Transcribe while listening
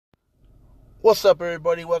What's up,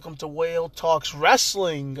 everybody? Welcome to Whale Talks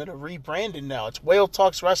Wrestling. Gonna rebrand it now. It's Whale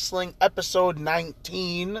Talks Wrestling, episode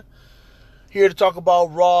 19. Here to talk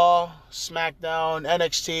about Raw, SmackDown,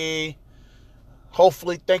 NXT.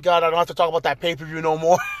 Hopefully, thank God I don't have to talk about that pay-per-view no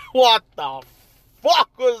more. What the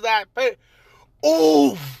fuck was that?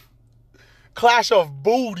 Ooh! Clash of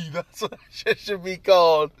Booty. That's what that shit should be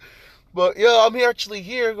called. But yeah, I'm actually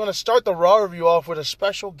here. Gonna start the Raw review off with a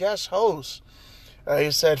special guest host.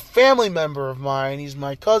 He said, family member of mine. He's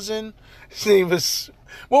my cousin. His name is...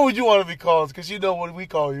 What would you want to be called? Because you know what we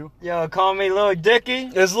call you. Yo, call me Little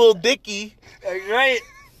Dicky. It's Little Dicky. That's right.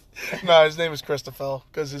 No, his name is Christopher.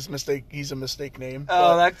 Because he's a mistake name.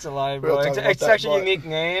 Oh, that's a lie, bro. It's such a unique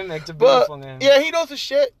name. It's a beautiful name. Yeah, he knows his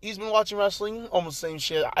shit. He's been watching wrestling. Almost the same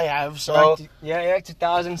shit I have, so... Yeah,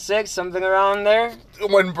 2006, something around there.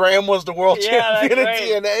 When Bram was the world champion in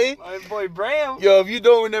TNA. My boy Bram. Yo, if you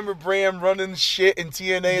don't remember Bram running shit in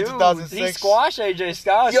TNA in 2006... he squashed AJ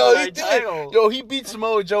Styles for that title. Yo, he beat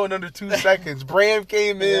Samoa Joe in under 2 seconds. Bram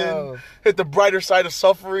came in, hit the brighter side of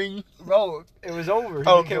suffering. Bro, it was over. I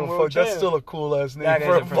don't give a fuck. That's still a cool-ass name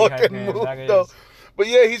for a fucking move, though. But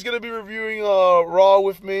yeah, he's going to be reviewing Raw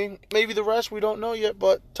with me. Maybe the rest, we don't know yet,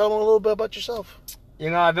 but tell him a little bit about yourself. You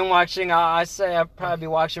know, I've been watching, I say I've probably been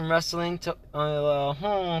watching wrestling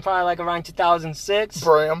probably like around 2006.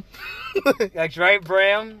 Bram. That's right,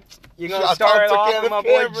 Bram. You're going to start off with my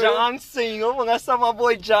boy John Cena. When I saw my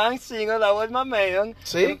boy John Cena, that was my man.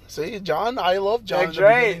 See, John, I love John That's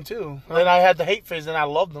right. too. And I had the hate phase and I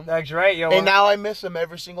loved him. That's right, yo. And now I miss him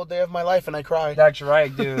every single day of my life and I cry. That's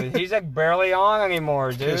right, dude. He's like barely on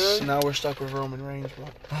anymore, dude. Now we're stuck with Roman Reigns, bro.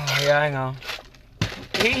 Oh, yeah, I know.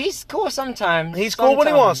 He's cool sometimes. He's cool when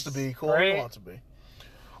he wants to be. When he wants to be.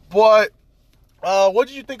 But, what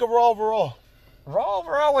did you think of Raw overall? Raw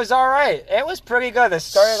overall was alright. It was pretty good. It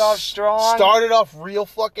started off strong. Started off real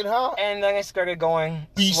fucking hot. And then it started going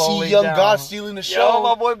BC Young down. God stealing the show. Yo,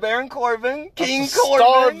 my boy Baron Corbin. King That's Corbin. The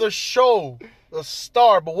star of the show. The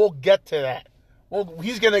star, but we'll get to that. Well,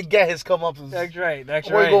 he's going to get his comeuppance. That's right.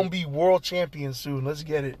 We're going to be world champions soon. Let's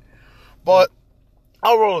get it. But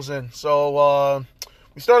I'll roll us in. So,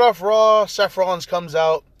 we start off Raw. Seth Rollins comes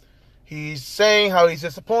out. He's saying how he's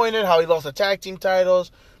disappointed, how he lost the tag team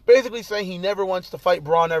titles. Basically saying he never wants to fight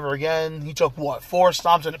Braun ever again. He took, 4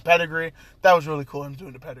 stomps in the pedigree. That was really cool, him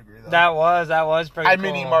doing the pedigree, though. That was pretty cool. I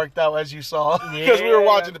mini marked out, as you saw. Because we were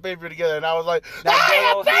watching the pay-per-view together, and I was like,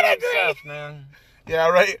 that pedigree! Stuff, man. Yeah,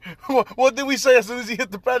 right? What did we say as soon as he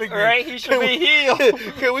hit the pedigree? Right, he should be heel.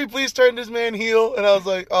 Can we please turn this man heel? And I was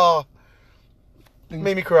like, oh.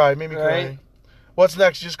 Made me cry. What's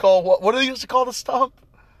next? Just call, what do they used to call the stomp?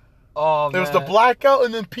 Oh, there was the blackout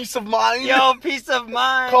and then peace of mind. Yo, peace of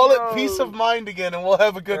mind. Call it peace of mind again and we'll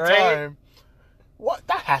have a good time. What?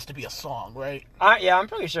 That has to be a song, right? Yeah, I'm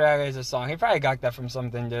pretty sure that is a song. He probably got that from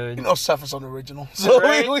something, dude. You know, Seth is on the original. So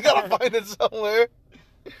we gotta find it somewhere.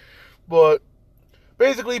 But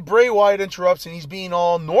basically, Bray Wyatt interrupts and he's being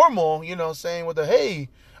all normal, you know, saying hey,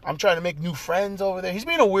 I'm trying to make new friends over there. He's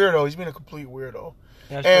being a weirdo. He's being a complete weirdo.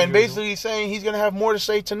 And basically he's saying he's going to have more to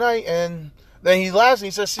say tonight. And then he laughs and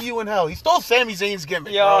he says, see you in hell. He stole Sami Zayn's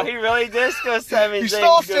gimmick, Yo, he really did steal Sami Zayn's gimmick. He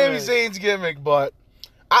stole Sami Zayn's gimmick, but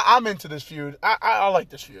I'm into this feud. I like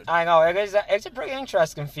this feud. I know. It's a pretty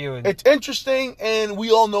interesting feud. It's interesting, and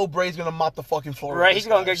we all know Bray's going to mop the fucking floor. Right, he's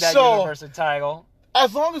going to get that Universal title.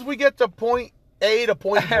 As long as we get to point A to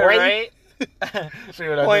point Bray. Right?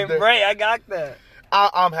 Point Bray, I got that.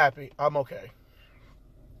 I'm happy. I'm okay.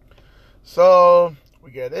 So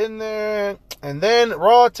we get in there, and then new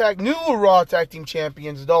Raw Tag Team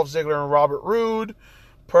Champions, Dolph Ziggler and Robert Roode.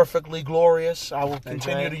 Perfectly glorious. I will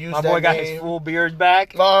continue to use that name. My boy got his full beard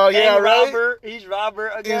back. Oh, yeah, and right? Robert. He's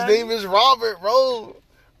Robert again. His name is Robert, bro.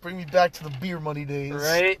 Bring me back to the beer money days.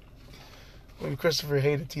 Right? When Christopher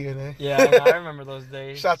hated TNA. Yeah, I remember those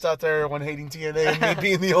days. Shouts out to everyone hating TNA and me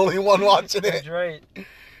being the only one watching it. That's right. It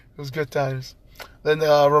was good times. Then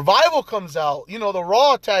the Revival comes out. You know, the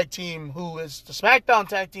Raw tag team, who is the SmackDown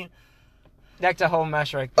tag team. That's a whole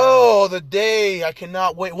mess right there. Oh, the day. I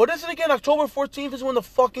cannot wait. What is it again? October 14th is when the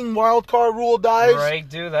fucking wild card rule dies? Right,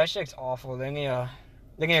 dude. That shit's awful. They're gonna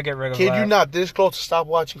get rid of that. Kid, you're not this close to stop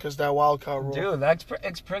watching because that wild card rule. Dude,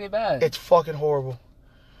 it's pretty bad. It's fucking horrible.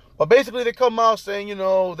 But basically, they come out saying, you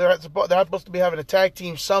know, they're supposed to be having a tag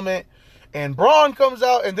team summit. And Braun comes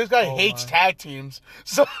out, and this guy hates tag teams.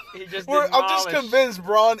 So I'm just convinced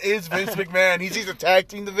Braun is Vince McMahon. He sees a tag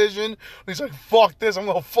team division. He's like, fuck this. I'm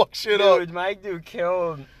going to fuck shit up. Dude, Mike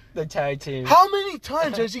killed the tag team. How many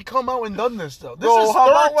times has he come out and done this, though? This is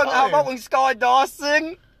how about when Scott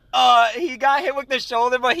Dawson He got hit with the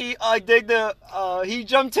shoulder, but he he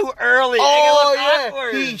jumped too early. Oh, and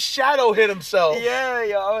it yeah. He shadow hit himself. Yeah,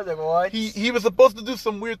 I was like, what? He was supposed to do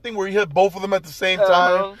some weird thing where he hit both of them at the same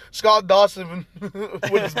time. Scott Dawson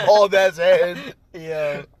with his bald ass head.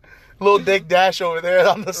 Yeah. Little Dick Dash over there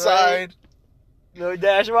on the side. Little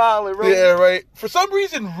Dash Wilder, right? Yeah, right. For some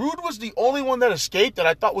reason, Rude was the only one that escaped that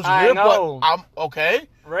I thought was weird, but I'm okay.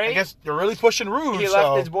 Right? I guess you're really pushing Rude. He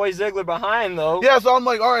left his boy Ziggler behind, though. Yeah, so I'm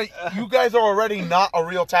like, all right, you guys are already not a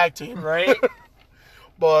real tag team. Right?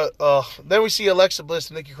 But then we see Alexa Bliss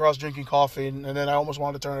and Nikki Cross drinking coffee, and then I almost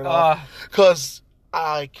wanted to turn it off. Because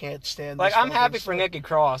I can't stand this. Like, I'm happy for Nikki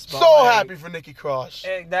Cross. But so happy for Nikki Cross.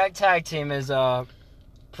 That tag team is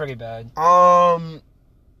pretty bad.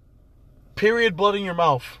 Period, blood in your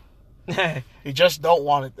mouth. You just don't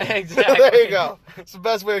want it there. Exactly. There you go. It's the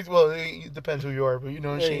best way. Well, it depends who you are, but you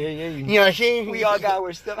know what I'm saying. Yeah. We all got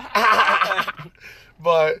our stuff.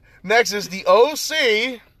 But next is the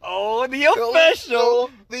OC. Oh, the official.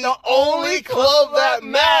 The only club that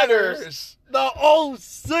matters. The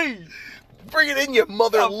OC. Bring it in, you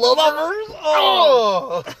mother lovers.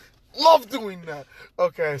 Oh, love doing that.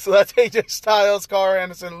 Okay, so that's AJ Styles, Carl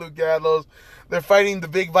Anderson, Luke Gallows. They're fighting the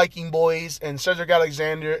Big Viking Boys and Cedric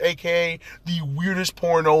Alexander, a.k.a. the weirdest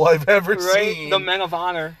porno I've ever seen. The Men of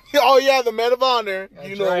Honor. Oh, yeah, the Men of Honor. That's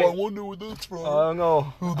you know, right. I wonder where that's from. I don't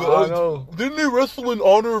know. Didn't they wrestle in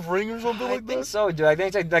Honor of Ring or something like that? I think so, dude. I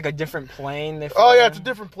think it's like a different plane. Oh, yeah, it's a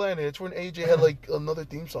different planet. It's when AJ had, like, another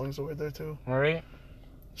theme song over there, too. Right.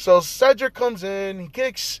 So Cedric comes in, he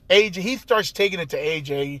kicks AJ. He starts taking it to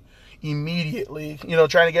AJ immediately, you know,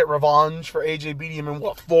 trying to get revenge for AJ beating him in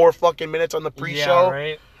 4 fucking minutes on the pre-show. Yeah,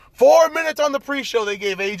 right. 4 minutes on the pre-show they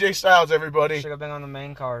gave AJ Styles, everybody. Should have been on the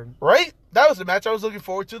main card. Right? That was the match I was looking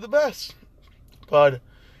forward to the best. But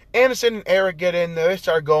Anderson and Eric get in there, they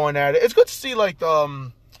start going at it. It's good to see like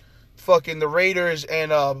fucking the Raiders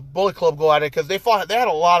and Bullet Club go at it because they had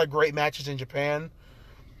a lot of great matches in Japan.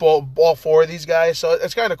 All 4 of these guys, so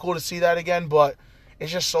it's kind of cool to see that again, but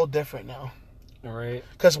it's just so different now. Right.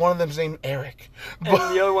 Because one of them's named Eric. And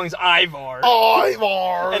the other one's Ivar. Oh,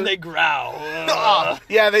 Ivar! And they growl.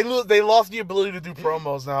 Yeah, they lost the ability to do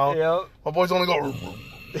promos now. Yep. My boys only go...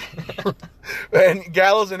 And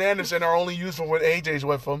Gallows and Anderson are only useful when AJ's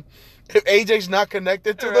with them. If AJ's not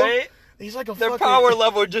connected to them, he's like a Their fucking... power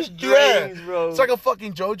level just drains, bro. It's like a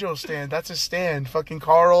fucking JoJo stand. That's his stand. Fucking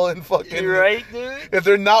Carl and fucking... You're right, dude? If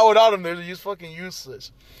they're not without him, they're just fucking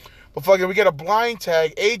useless. But fucking, we get a blind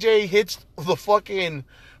tag. AJ hits the fucking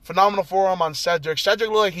phenomenal forearm on Cedric. Cedric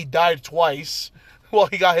looked like he died twice while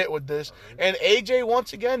he got hit with this. And AJ,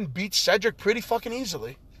 once again, beats Cedric pretty fucking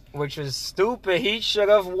easily. Which is stupid. He should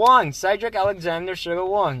have won. Cedric Alexander should have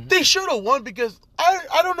won. They should have won because,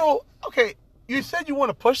 I don't know. Okay, you said you want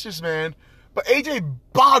to push this man, but AJ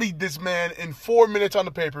bodied this man in 4 minutes on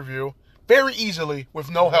the pay-per-view very easily with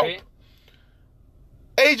no help.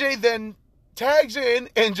 AJ then tags in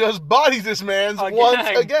and just bodies this man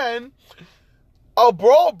once again. A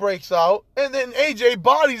brawl breaks out, and then AJ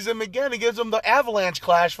bodies him again and gives him the avalanche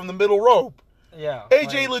clash from the middle rope. Yeah.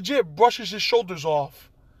 AJ legit brushes his shoulders off.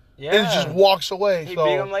 Yeah. And just walks away. He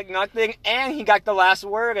beat him like nothing, and he got the last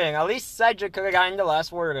word in. At least Cedric could have gotten the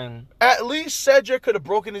last word in. At least Cedric could have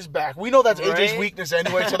broken his back. We know that's AJ's weakness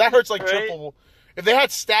anyway, so that hurts like triple. If they had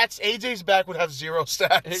stats, AJ's back would have 0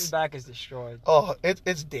 stats. His back is destroyed. Oh,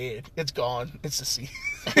 it's dead. It's gone. It's the sea.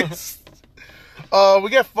 We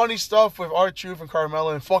get funny stuff with R-Truth and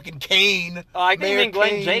Carmella and fucking Kane. I think even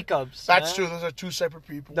Glenn Jacobs. That's true. Those are 2 separate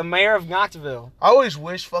people. The mayor of Knoxville. I always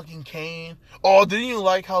wish fucking Kane. Oh, didn't you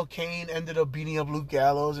like how Kane ended up beating up Luke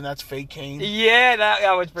Gallows and that's fake Kane? Yeah,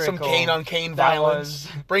 that was pretty cool. Some Kane on Kane violence.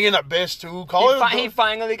 Bringing up Abyss too. He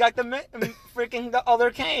finally got the freaking the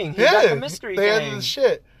other Kane. He got the mystery Kane. They had the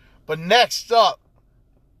shit. But next up,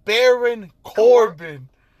 Baron Corbin.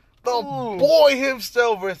 The boy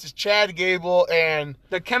himself versus Chad Gable, and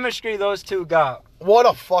the chemistry those two got. What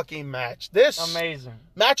a fucking match. This amazing.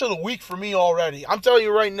 Match of the week for me already. I'm telling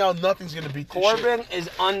you right now, nothing's going to beat this Corbin is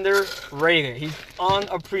underrated. He's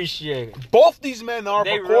unappreciated. Both these men are,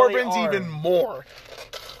 but really Corbin's even more.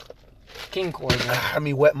 King Corbin. Let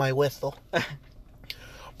me wet my whistle.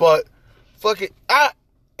 But, fuck it.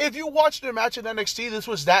 If you watched their match in NXT, this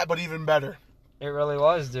was that, but even better. It really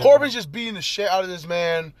was, dude. Corbin's just beating the shit out of this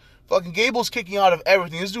man. Fucking Gable's kicking out of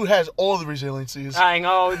everything. This dude has all the resiliencies. I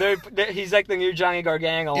know. He's like the new Johnny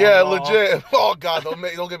Gargano. Yeah, legit. Oh, God.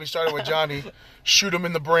 Don't get me started with Johnny. Shoot him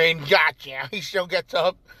in the brain. Gotcha. He still gets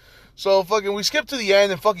up. So, fucking, we skip to the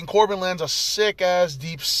end, and fucking Corbin lands a sick-ass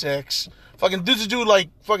deep 6. Fucking this dude like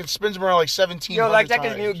fucking spins him around like 17 Yo, like times.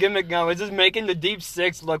 his new gimmick now is just making the deep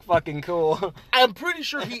six look fucking cool. I'm pretty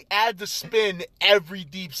sure he adds a spin every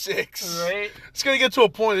deep six. Right? It's gonna get to a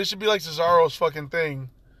point. This should be like Cesaro's fucking thing.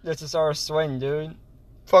 This is our swing, dude.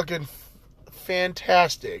 Fucking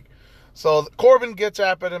fantastic. So Corbin gets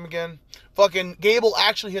up at him again. Fucking Gable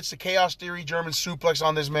actually hits the Chaos Theory German suplex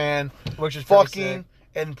on this man. Which is fucking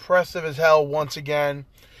impressive as hell once again.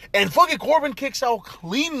 And fucking Corbin kicks out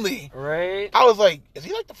cleanly. Right? I was like, is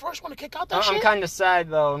he like the first one to kick out that shit? I'm kind of sad,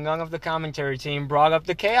 though. None of the commentary team brought up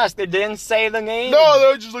the Chaos. They didn't say the name. No, they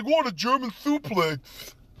were just like, what a German suplex.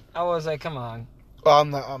 I was like, come on.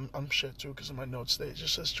 I'm shit too because in my notes it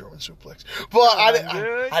just says German suplex. But I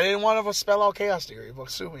didn't want to spell out Chaos Theory,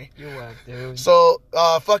 but sue me. You whack, dude. So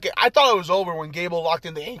fucking I thought it was over when Gable locked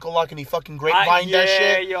in the ankle lock and he fucking grapevined that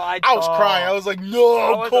shit. Yo, I was crying. I was like,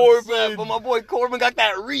 no, Corbin. Upset, but my boy Corbin got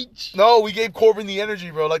that reach. No, we gave Corbin the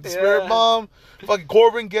energy, bro. Like the Spirit Bomb. Fucking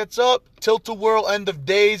Corbin gets up, tilt-a-whirl, end of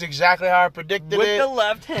days, exactly how I predicted with it. The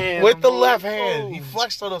left hand. With the left hand. He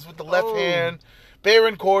flexed on us with the left hand.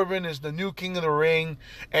 Baron Corbin is the new king of the ring,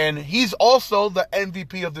 and he's also the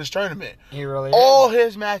MVP of this tournament. He really All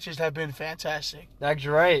his matches have been fantastic. That's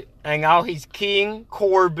right. And now he's King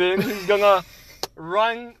Corbin. He's gonna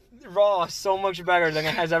run Raw so much better than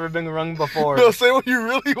it has ever been run before. No, say what you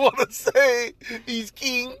really want to say. He's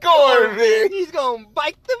King Corbin. He's gonna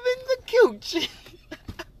bite them in the cooch.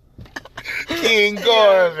 King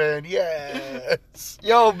Corbin, yes.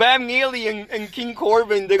 Yo, Bam Neely and King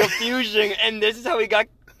Corbin did a fusion, and this is how he got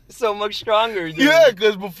so much stronger, dude. Yeah,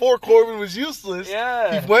 because before Corbin was useless,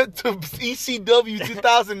 he went to ECW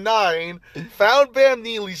 2009, found Bam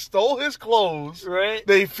Neely, stole his clothes, right?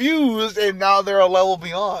 They fused, and now they're a level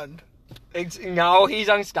beyond. Now he's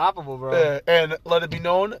unstoppable, bro. Yeah, and let it be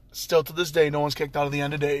known, still to this day, no one's kicked out of the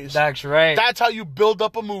end of days. That's right. That's how you build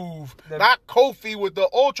up a move. Not Kofi with the,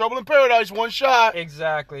 Trouble in Paradise, one shot.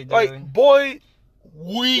 Exactly, dude. Like, boy,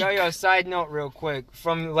 weak. Yo, side note real quick.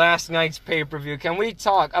 From last night's pay-per-view, can we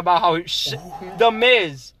talk about how The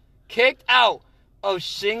Miz kicked out of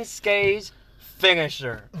Shinsuke's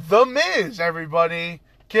finisher? The Miz, everybody,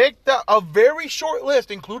 kicked out a very short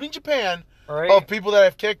list, including Japan, of people that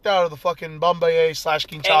have kicked out of the fucking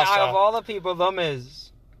Bombay/Kinshasa. And out of all the people, The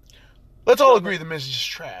Miz. Let's all agree The Miz is just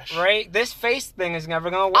trash. Right? This face thing is never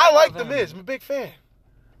going to work. I like The Miz. I'm a big fan.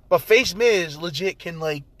 But face Miz legit can,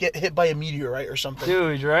 like, get hit by a meteorite or something.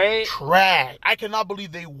 Dude, right? Trash. I cannot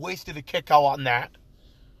believe they wasted a kick out on that.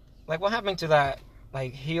 Like, what happened to that,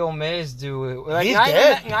 like, heel Miz dude? Like, He's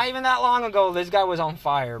dead. Not even that long ago, this guy was on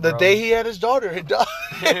fire, bro. The day he had his daughter, he died.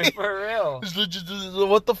 For real.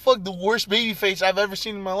 What the fuck? The worst baby face I've ever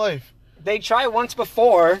seen in my life. They tried once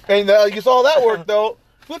before. And you saw that work, though.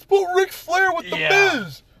 Let's put Ric Flair with The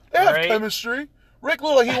Miz. They have chemistry. Rick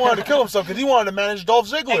looked like he wanted to kill himself because he wanted to manage Dolph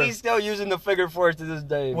Ziggler. And he's still using the figure four to this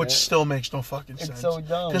day, Which still makes no fucking sense. It's so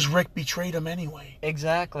dumb. Because Rick betrayed him anyway.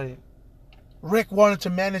 Exactly. Rick wanted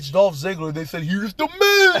to manage Dolph Ziggler. They said, here's The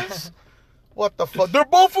Miz. What the fuck? They're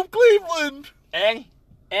both from Cleveland. And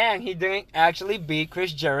he didn't actually beat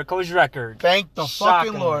Chris Jericho's record. Thank the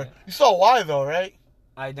fucking Lord. You saw why, though, right?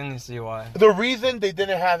 I didn't see why. The reason they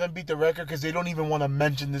didn't have him beat the record because they don't even want to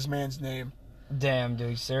mention this man's name. Damn,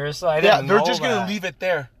 dude. Seriously? I didn't know they're just going to leave it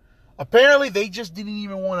there. Apparently, they just didn't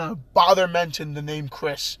even want to bother mention the name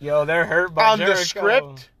Chris. Yo, they're hurt by Jericho. On the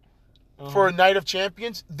script for Night of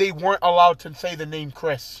Champions, they weren't allowed to say the name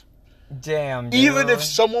Chris. Damn, dude. Even if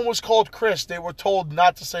someone was called Chris, they were told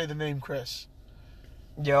not to say the name Chris.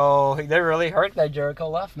 Yo, they really hurt that Jericho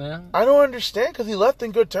left, man. I don't understand because he left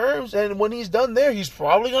in good terms, and when he's done there, he's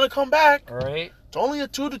probably going to come back. Right. It's only a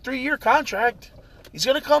 2 to 3 year contract. He's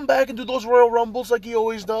going to come back and do those Royal Rumbles like he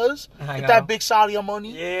always does. Get that big Saudi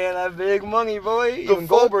money. Yeah, that big money, boy. Even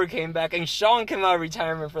Goldberg came back, and Shawn came out of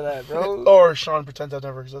retirement for that, bro. Or Shawn pretends that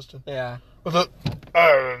never existed. Yeah. Boy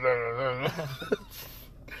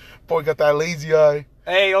got that lazy eye.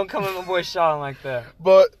 Hey, don't come at my boy Shawn like that.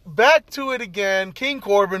 But back to it again. King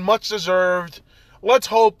Corbin, much deserved. Let's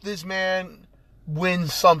hope this man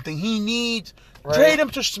wins something. He needs... Trade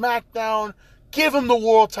him to SmackDown. Give him the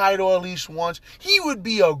world title at least once. He would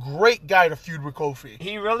be a great guy to feud with Kofi.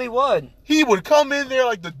 He really would. He would come in there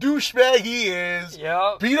like the douchebag he is.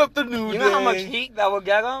 Yeah. Beat up the New Day. You know how much heat that would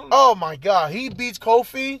get him? Oh my God. He beats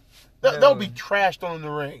Kofi. They'll be trashed on the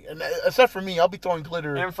ring. And except for me, I'll be throwing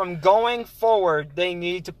glitter. And from going forward, they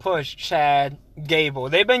need to push Chad Gable.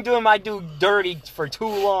 They've been doing my dude dirty for too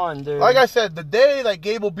long, dude. Like I said, the day that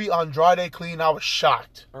Gable beat Andrade clean, I was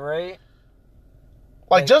shocked. All right.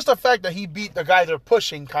 Like, just the fact that he beat the guy they're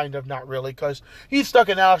pushing, kind of, not really, because he's stuck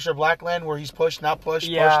in Aleister Blackland where he's push, not push,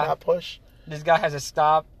 push, not push. This guy has to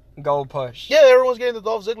stop go push. Yeah, everyone's getting the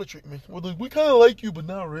Dolph Ziggler treatment. We're like, we kind of like you, but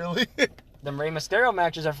not really. The Rey Mysterio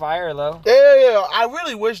matches are fire, though. Yeah. I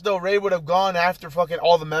really wish, though, Ray would have gone after fucking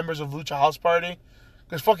all the members of Lucha House Party.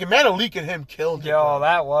 Because fucking Manalik and him killed it. Yo, bro.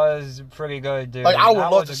 that was pretty good, dude. Like, I would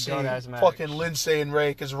That love was to a see good-ass match. fucking Lindsay and Ray.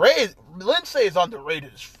 Because Lindsay is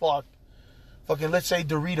underrated as fuck. Fucking, let's say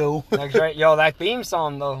Dorito. That's right. Yo, that theme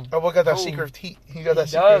song, though. Oh, we got that Ooh. secret heat. He got that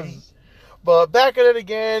He secret does. heat. But back at it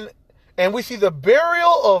again. And we see the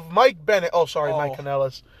burial of Mike Bennett. Oh, sorry, Mike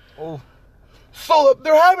Kanellis. Oh. So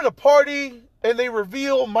they're having a party. And they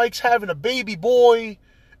reveal Mike's having a baby boy.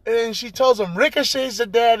 And then she tells him Ricochet's the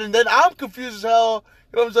dad. And then I'm confused as hell.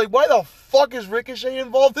 And I was like, why the fuck is Ricochet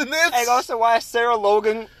involved in this? And also, why is Sarah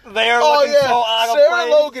Logan there Oh, looking yeah. so out of Sarah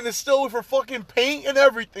place? Logan is still with her fucking paint and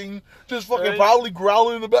everything. Just fucking Right. probably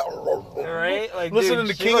growling in the back. Right? Like, Listening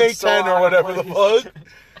dude, to she King looks so A10 or out of whatever the place. fuck.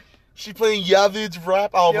 She playing Yavid's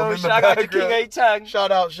rap album Yo, in the shout out to background. King A10.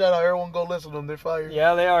 Shout out. Everyone go listen to them. They're fire.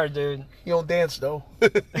 Yeah, they are, dude. He don't dance, though.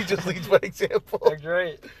 He just leads by example. That's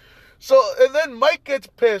right. So, and then Mike gets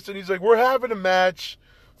pissed, and he's like, we're having a match.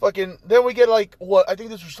 Fucking, then we get like, what, I think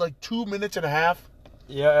this was like 2 minutes and a half.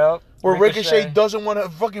 Yeah. Where Ricochet doesn't want to,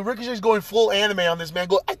 fucking Ricochet's going full anime on this man.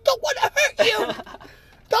 Go, I don't want to hurt you.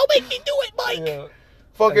 Don't make me do it, Mike. Yeah.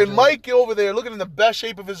 Fucking Mike over there looking in the best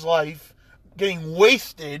shape of his life, getting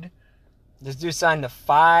wasted. This dude signed a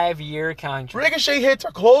 5-year contract. Ricochet hits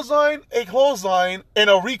a clothesline, and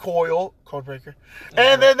a recoil, codebreaker.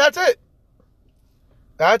 And then that's it.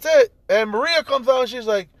 That's it. And Maria comes out and she's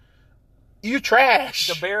like, you trash.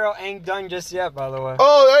 The barrel ain't done just yet, by the way.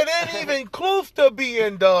 Oh, it ain't even close to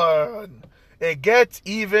being done. It gets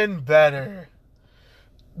even better.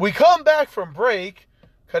 We come back from break.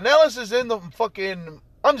 Kanellis is in the fucking...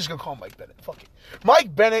 I'm just going to call him Mike Bennett. Fuck it.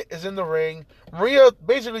 Mike Bennett is in the ring. Maria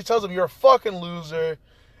basically tells him, you're a fucking loser.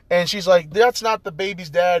 And she's like, that's not the baby's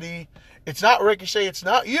daddy. It's not Ricochet. It's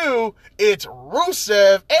not you. It's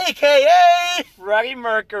Rusev, a.k.a. Freddie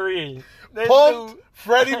Mercury. This Pumped dude-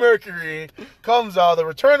 Freddie Mercury comes out. The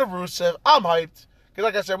return of Rusev. I'm hyped. Because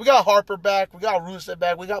like I said, we got Harper back. We got Rusev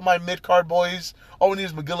back. We got my mid-card boys. All we need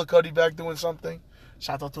is McGillicuddy back doing something.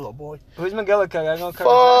 Shout out to the boy. Who's McGillicuddy? I'm gonna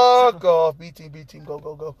Fuck off. B team,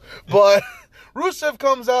 go. But Rusev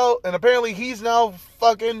comes out, and apparently he's now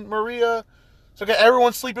fucking Maria. So okay,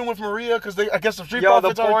 everyone's sleeping with Maria because I guess the Street Yo,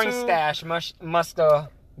 the Profits are porn too. stash must have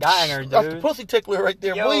gotten her, dude. That's the pussy tickler right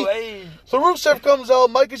there, Yo, boy. hey. So Rusev comes out.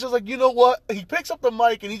 Mike is just like, you know what? He picks up the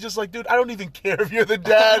mic and he's just like, dude, I don't even care if you're the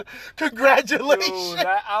dad. Congratulations. Dude,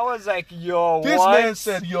 I was like, yo, This what? man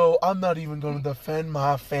said, yo, I'm not even going to defend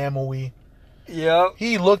my family. Yep.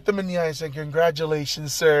 He looked him in the eye and said,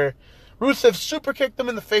 congratulations, sir. Rusev super kicked him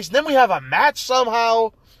in the face. Then we have a match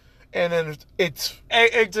somehow. And then it's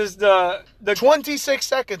It just the 26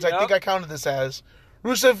 seconds, I Yep. think I counted this as.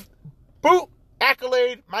 Rusev, boot,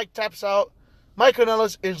 accolade, Mike taps out. Mike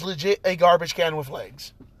Kanellis is legit a garbage can with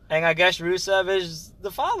legs. and I guess Rusev is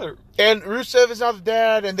the father. And Rusev is now the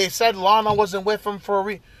dad, and they said Lana wasn't with him for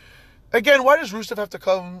a Again, why does Rusev have to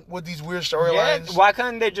come with these weird storylines? Yeah, why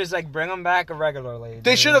couldn't they just like bring him back regularly?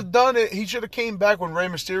 They should have done it. He should have came back when Rey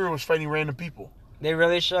Mysterio was fighting random people. They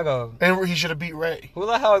really should have. And he should have beat Rey. Who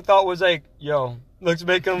the hell I thought was like, yo, let's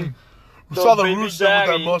make him. We saw the baby Rusev with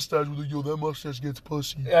daddy. that mustache. We're like, yo, that mustache gets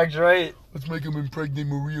pussy. That's right. Let's make him impregnate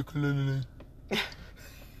Maria Kalina.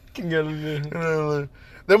 Can get him in.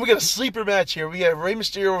 Then we got a sleeper match here. We got Rey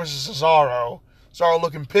Mysterio versus Cesaro. Cesaro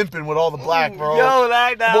looking pimping with all the black, bro. Yo,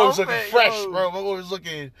 that My boy was looking outfit, fresh, yo. bro. My boy was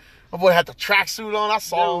looking. My boy had the tracksuit on. I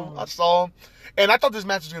saw him. And I thought this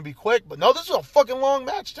match was gonna be quick, but no, this was a fucking long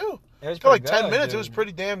match too. It was It like pretty 10 good, minutes. dude. It was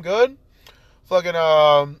pretty damn good. Fucking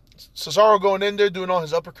Cesaro going in there doing all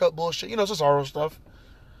his uppercut bullshit. You know, Cesaro stuff.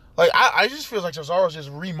 Like I just feel like Cesaro's just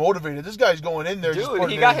remotivated. This guy's going in there. just Dude,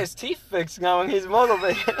 putting he got in- his teeth fixed now and he's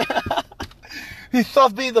motivated. He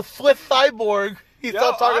stopped being the flip cyborg. He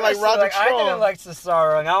stopped talking like honestly, Roderick I Strong. didn't like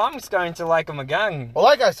Cesaro. Now I'm starting to like him again. Well,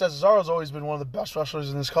 like I said, Cesaro's always been one of the best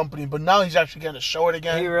wrestlers in this company, but now he's actually getting to show it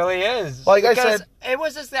again. He really is. Like I Because said- it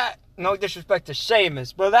was just that, no disrespect to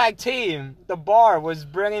Sheamus, but that team, the bar, was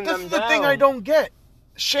bringing This them is the down. thing I don't get.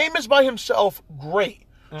 Sheamus by himself, great.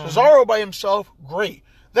 Mm-hmm. Cesaro by himself, great.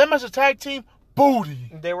 Them as a tag team,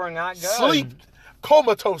 booty. They were not good. Sleep.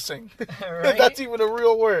 Comatosing. Right? That's even a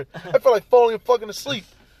real word. I feel like falling fucking asleep.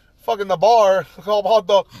 Fucking the bar. Called hot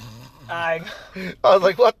dog. I was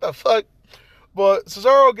like, what the fuck? But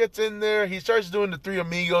Cesaro gets in there. He starts doing the Three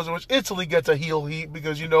Amigos, which instantly gets a heel heat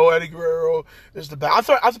because, you know, Eddie Guerrero is the best.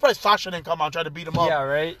 I'm surprised Sasha didn't come out and try to beat him up. Yeah,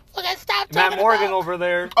 right? Fucking stop Matt talking Morgan about- over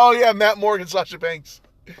there. Oh, yeah, Matt Morgan, Sasha Banks.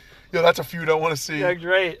 Yo, that's a feud I want to see. That's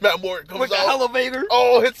right. Matt Morgan comes With out. the elevator.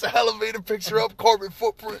 Oh, hits the elevator, picks her up, carbon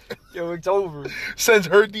footprint. Yo, it's over. Sends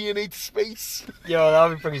her DNA to space. Yo, that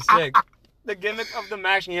would be pretty sick. The gimmick of the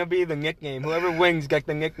match will be the nickname. Whoever wins gets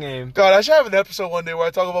the nickname. God, I should have an episode one day where I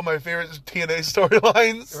talk about my favorite TNA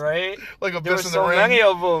storylines. Right? Like There were Abyss in the so Ring. many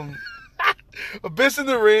of them. Abyss in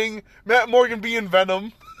the Ring. Matt Morgan being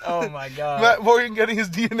Venom. Oh my god. Matt Morgan getting his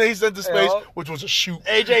DNA sent to space, Yep. which was a shoot.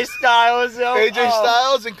 AJ Styles, yo. AJ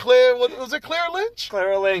Styles and Claire, what was it, Claire Lynch?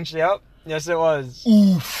 Clara Lynch, yep. Yes, it was.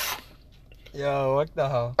 Oof. Yo, what the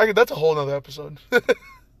hell? That's a whole nother episode.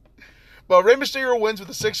 But Rey Mysterio wins with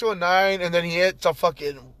a 619, and then he hits a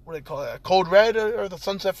fucking, what do they call it, a Code Red or the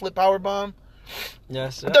Sunset Flip Powerbomb.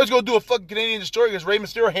 Yes, I thought he was going to do a fucking Canadian Destroyer because Rey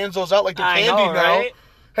Mysterio hands those out like they're I candy know, now. right?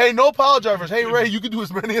 Hey, no pile drivers. Hey, Ray, you can do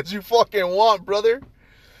as many as you fucking want, brother.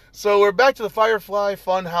 So we're back to the Firefly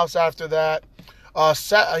Funhouse after that.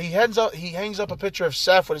 Seth, he hangs up a picture of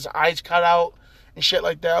Seth with his eyes cut out and shit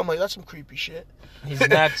like that. I'm like, that's some creepy shit. He's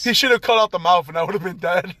nuts. He should have cut out the mouth and I would have been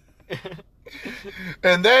dead.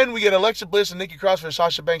 And then we get Alexa Bliss and Nikki Cross for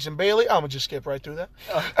Sasha Banks and Bayley. I'm going to just skip right through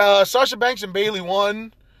that. Sasha Banks and Bayley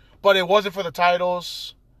won, but it wasn't for the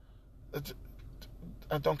titles.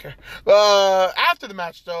 I don't care. After the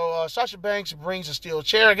match, though, Sasha Banks brings a steel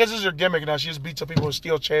chair. I guess this is her gimmick now. She just beats up people with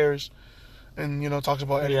steel chairs and, talks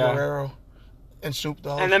about Eddie Guerrero and Snoop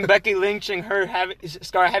Dogg. And then Becky Lynch and her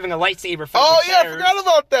start having a lightsaber fight. Oh, yeah, I chairs. forgot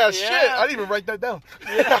about that. Yeah. Shit, I didn't even write that down.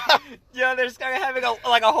 Yeah, they're starting having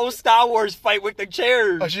a whole Star Wars fight with the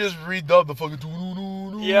chairs. I should just redubbed the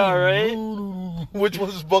fucking... Yeah, right? Which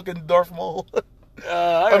was fucking Darth Maul.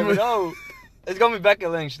 I don't know. It's gonna be Becky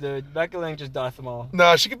Lynch, dude. Becky Lynch is Darth Maul.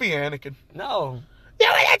 Nah, she could be Anakin. No.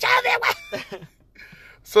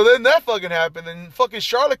 So then that fucking happened, and fucking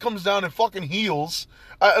Charlotte comes down and fucking heels.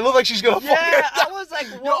 It looked like she's gonna fucking... I was like,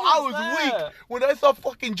 what I was was that? weak when I saw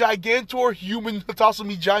fucking Gigantor, human,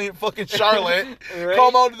 Tossami giant fucking Charlotte Right?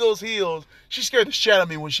 come out of those heels. She scared the shit out of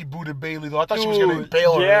me when she booted Bayley, though. I thought she was gonna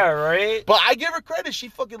impale her. Yeah, right? But I give her credit. She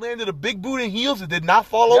fucking landed a big boot in heels and did not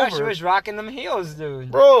fall Yeah, over. she was rocking them heels,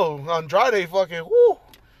 dude. Bro, Andrade fucking, whoo.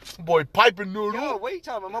 Boy, piping noodle. Yo, what are you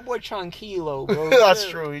talking about? My boy Tranquilo, bro. That's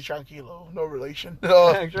Shit. true. He's tranquilo. No relation.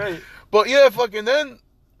 That's right. But yeah, fucking then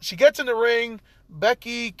she gets in the ring.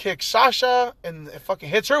 Becky kicks Sasha and fucking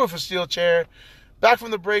hits her with a steel chair. Back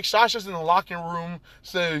from the break, Sasha's in the locker room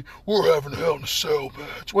saying, we're having a Hell in a Cell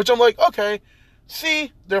match. Which I'm like, okay.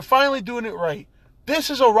 See, they're finally doing it right. This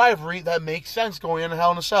is a rivalry that makes sense going into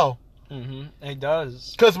Hell in a Cell. Mm-hmm. It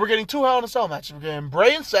does. Because we're getting 2 Hell in a Cell matches. We're getting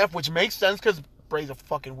Bray and Seth, which makes sense because Bray's a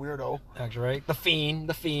fucking weirdo. That's right. The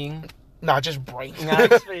Fiend. Nah, just Bray. Nah,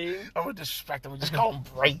 it's Fiend. I'm gonna disrespect him. We just call him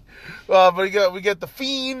Bray. But we get the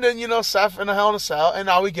Fiend and Seth in a Hell in a Cell, and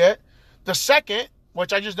now we get the second,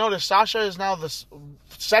 which I just noticed. Sasha is now the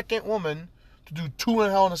second woman to do 2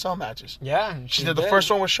 Hell in a Cell matches. Yeah, She did the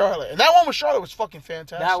first one with Charlotte, and that one with Charlotte was fucking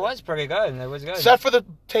fantastic. That was pretty good. That was good. Except for the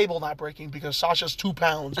table not breaking because Sasha's 2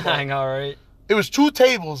 pounds. But I know, right? it was 2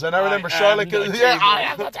 tables, and I remember Charlotte. I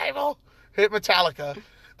am the table. Hit Metallica.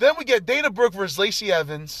 Then we get Dana Brooke versus Lacey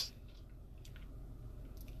Evans.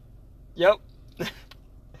 Yep.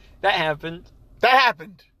 That happened.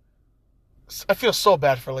 I feel so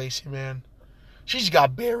bad for Lacey, man. She just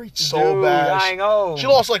got buried so Dude, bad. I know. She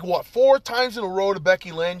lost 4 times in a row to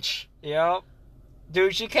Becky Lynch. Yep.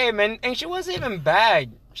 Dude, she came in and she wasn't even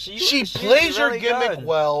bad. She was plays really her gimmick good.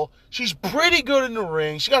 well. She's pretty good in the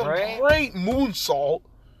ring. She got a great moonsault.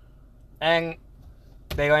 And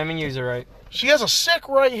they don't even use her right. She has a sick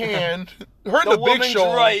right hand. Her and The the Big woman's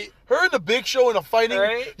Show. right. Her and the Big Show in a fighting.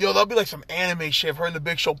 Right? Yo, that'll be like some anime shit. If her and the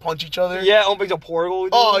Big Show punch each other. Yeah, opens a portal.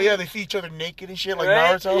 Oh, yeah, they see each other naked and shit like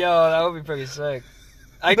right? Naruto. Yo, that would be pretty sick.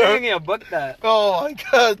 I think we can book that. Oh, my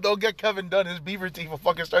God. Don't get Kevin Dunn. His beaver teeth will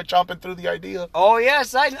fucking start chomping through the idea. Oh,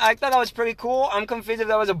 yes. I thought that was pretty cool. I'm confused if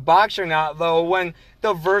that was a box or not, though, when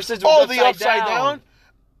the verses was the upside down?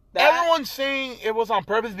 That? Everyone's saying it was on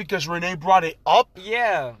purpose because Renee brought it up.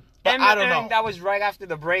 Yeah. But I don't know. That was right after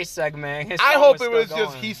the brace segment. I hope it was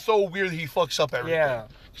just he's so weird he fucks up everything. Yeah.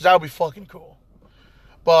 Because that would be fucking cool.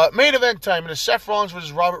 But main event time, it is Seth Rollins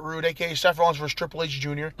versus Robert Roode, a.k.a. Seth Rollins versus Triple H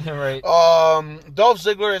Jr. Right. Dolph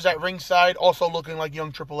Ziggler is at ringside, also looking like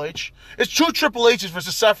young Triple H. It's 2 Triple H's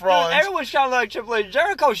versus Seth Rollins. Dude, everyone's trying to look like Triple H.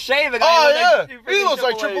 Jericho shaving. Oh, yeah. He looks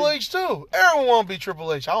like Triple H, too. Everyone want to be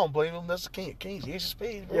Triple H. I don't blame him. That's the king of kings. He Ace of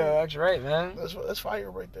Spades, bro. Yeah, that's right, man. That's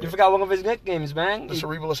fire right there. You forgot one of his nicknames, man. The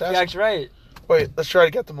Cerebral Assassin? Yeah, that's right. Wait, let's try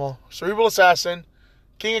to get them all. Cerebral Assassin,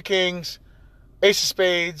 King of Kings, Ace of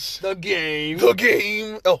Spades. The game. El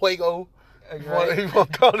Juego. Right. You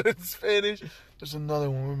want to call it in Spanish? There's another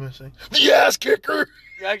one we're missing. The Ass Kicker.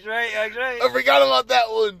 That's right. I forgot about that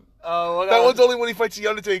one. Oh, what That one's only when he fights the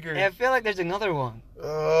Undertaker. I feel like there's another one.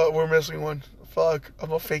 We're missing one. Fuck,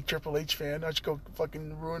 I'm a fake Triple H fan. I should go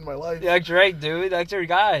fucking ruin my life. Yeah, Drake, dude. That's your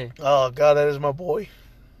guy. Oh, God, that is my boy.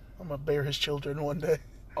 I'm going to bear his children one day.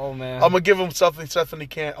 Oh, man. I'm going to give him something Stephanie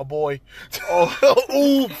can't, a boy. Oh.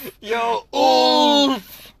 Oof. Yo,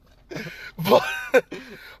 Oof.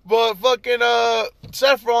 But fucking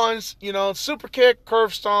Seth Rollins, super kick,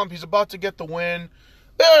 curve stomp. He's about to get the win.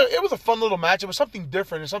 It was a fun little match. It was something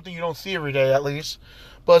different. It's something you don't see every day, at least.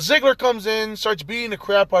 But Ziggler comes in, starts beating the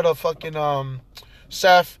crap out of fucking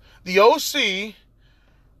Seth. The OC,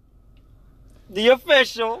 the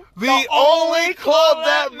official, the only club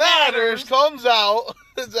that matters, comes out.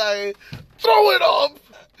 They throw it up.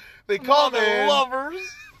 They come in. Lovers.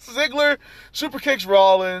 Ziggler super kicks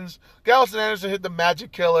Rollins. Gallows and Anderson hit the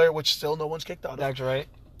Magic Killer, which still no one's kicked out of. That's right.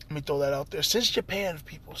 Let me throw that out there. Since Japan,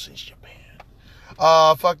 people, since Japan.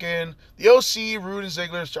 Fucking the OC, Rude and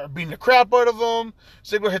Ziggler start beating the crap out of him.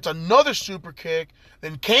 Ziggler hits another super kick.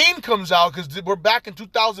 Then Kane comes out because we're back in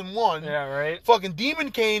 2001. Yeah, right. Fucking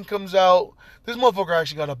Demon Kane comes out. This motherfucker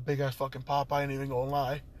actually got a big ass fucking pop. I ain't even gonna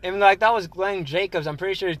lie. And like that was Glenn Jacobs. I'm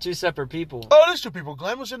pretty sure it's two separate people. Oh, there's two people.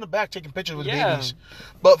 Glenn was in the back taking pictures with babies.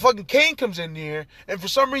 But fucking Kane comes in here, and for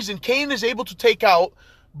some reason, Kane is able to take out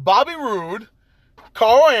Bobby Roode,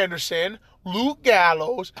 Carl Anderson, Luke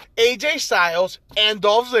Gallows, AJ Styles, and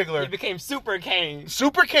Dolph Ziggler. He became Super Kane.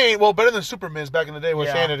 Super Kane, well, better than Super Miz back in the day with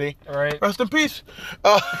Sanity. Right. Rest in peace.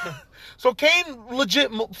 So Kane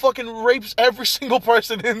legit fucking rapes every single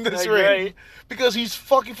person in this ring. Right. Because he's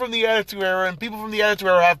fucking from the Attitude Era, and people from the Attitude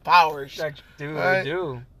Era have powers. Dude, right? they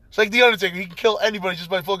do. It's like The Undertaker. He can kill anybody just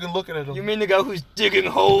by fucking looking at him. You mean the guy who's digging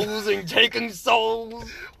holes and taking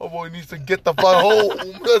souls? Oh boy, he needs to get the fuck home.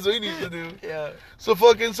 That's what he needs to do. Yeah. So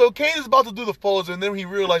Kane is about to do the pose, and then he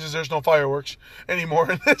realizes there's no fireworks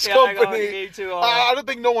anymore in this company. I don't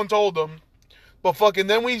think no one told him. But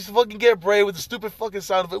then we fucking get Bray with the stupid fucking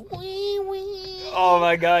sound of it. Wee, wee. Oh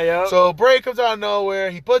my god, yo. So Bray comes out of nowhere.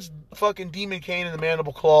 He puts fucking Demon Kane in the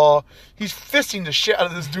mandible claw. He's fisting the shit out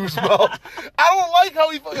of this dude's mouth. I don't like how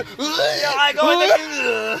he fucking...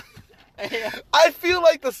 I feel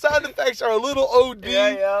like the sound effects are a little OD.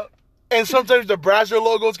 Yeah. And sometimes the Brazzers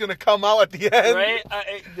logo is going to come out at the end. Right?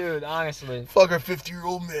 Dude, honestly. Fucker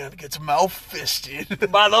 50-year-old man gets mouth fisted.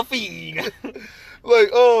 By the Fiend. Like,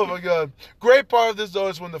 oh my god. Great part of this, though,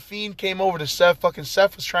 is when the Fiend came over to Seth. Fucking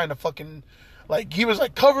Seth was trying to fucking... Like, he was,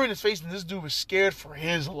 like, covering his face, and this dude was scared for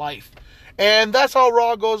his life. And that's how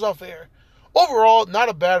Raw goes off air. Overall, not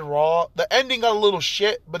a bad Raw. The ending got a little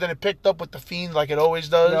shit, but then it picked up with the Fiend like it always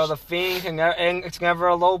does. No, the Fiend can never... And it's never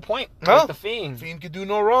a low point with the Fiend. Fiend could do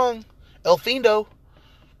no wrong. El Fiendo.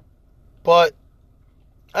 But,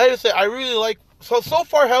 I have to say, I really like... So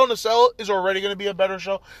far, Hell in a Cell is already going to be a better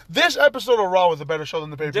show. This episode of Raw was a better show than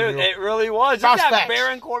the pay-per-view. Dude, it really was. Just that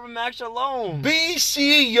Baron Corbin match alone.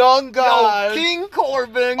 BC Young Guy. Yo, King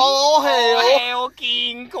Corbin. All hail. All hail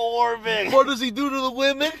King Corbin. What does he do to the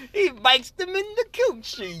women? He bites them in the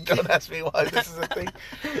coochie. Don't ask me why this is a thing.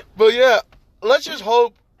 But yeah, let's just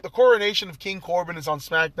hope the coronation of King Corbin is on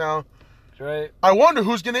SmackDown. Right. I wonder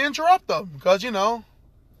who's going to interrupt them. Because,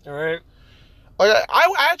 Right. Like,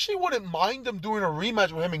 I actually wouldn't mind them doing a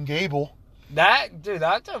rematch with him and Gable. They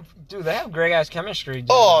have great ass chemistry, dude.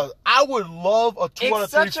 Oh, I would love a 2 out of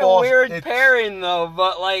 3 falls. It's such a weird pairing, though,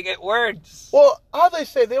 but, like, it works. Well, how they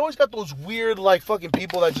say, they always got those weird, like, fucking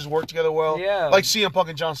people that just work together well. Yeah. Like CM Punk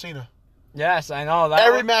and John Cena. Yes, I know.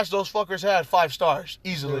 Every match those fuckers had, 5 stars,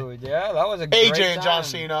 easily. Dude, yeah, that was a great AJ and time. John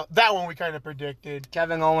Cena. That one we kind of predicted.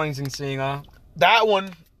 Kevin Owens and Cena. That one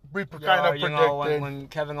we kind of predicted. When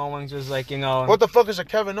Kevin Owens was like, What the fuck is a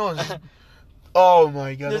Kevin Owens? Oh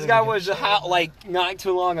my god. This guy was not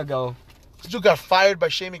too long ago. This dude got fired by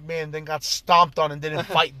Shane McMahon, then got stomped on and didn't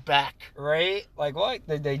fight back. Right? Like, what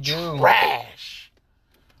did they do? Trash.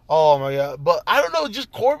 Oh my god. But I don't know,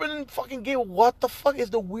 just Corbin and fucking Gable, what the fuck is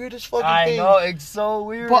the weirdest fucking thing? I know, it's so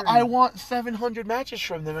weird. But I want 700 matches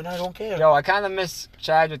from them and I don't care. Yo, I kind of miss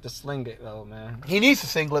Chadwick to sling it though, man. He needs to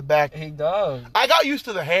singlet back. He does. I got used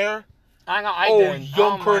to the hair. I know,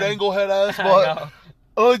 young Kurt Angle head ass. But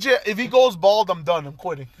legit, if he goes bald, I'm done. I'm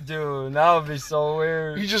quitting. Dude, that would be so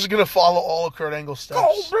weird. He's just gonna follow all of Kurt Angle's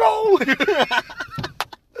steps. Go blow!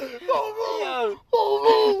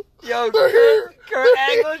 Yo, Kurt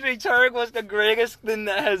Angle's return was the greatest thing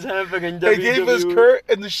that has happened in WWE. They gave us Kurt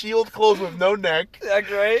in the Shield clothes with no neck. That's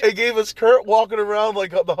right. They gave us Kurt walking around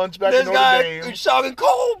like the Hunchback of Notre Dame. This guy is shouting,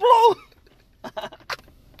 "Cold blow!"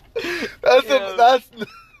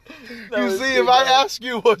 You see, if I ask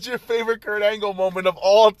you what's your favorite Kurt Angle moment of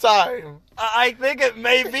all time, I think it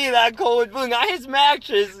may be that cold blue. Not his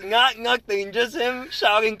matches, not nothing. Just him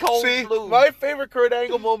shouting cold blue. My favorite Kurt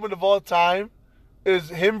Angle moment of all time is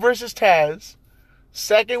him versus Taz.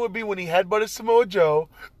 Second would be when he headbutted Samoa Joe.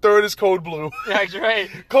 Third is Code Blue. That's right.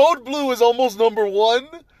 Code Blue is almost number one.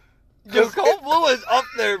 Cause Code Blue is up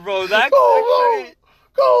there, bro. That's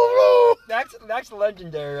that's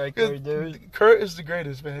legendary right there, dude. Kurt is the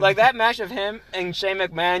greatest, man. Like, that match of him and Shane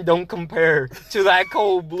McMahon don't compare to that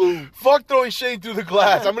Cold Blue. Fuck throwing Shane through the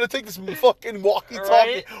glass. I'm gonna take this fucking walkie-talkie.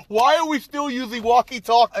 Right? Why are we still using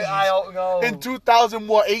walkie-talkies? I don't know. In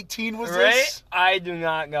 2018 was this? I do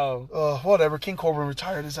not know. Whatever. King Corbin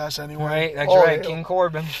retired his ass anyway. Right, that's right. King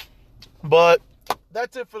Corbin. But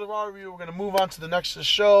that's it for the Raw review. We're gonna move on to the next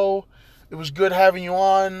show. It was good having you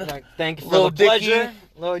on. Thank you for the pleasure.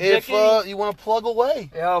 If you want to plug away.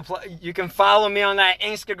 You can follow me on that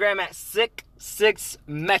Instagram at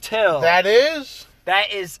Sick6Metal. That is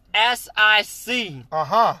SIC.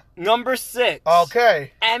 Number 6.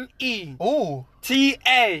 Okay. META. Ooh.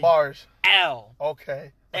 Bars. L.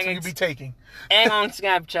 Okay. That's what you'll be taking. And on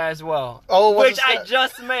Snapchat as well. Oh, which I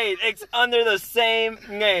just made. It's under the same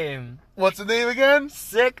name. What's the name again?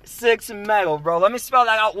 Sick6Metal, bro. Let me spell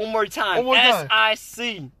that out one more time.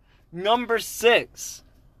 SIC. Number 6.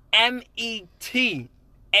 METAL.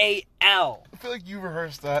 I feel like you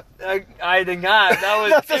rehearsed that. I did not. That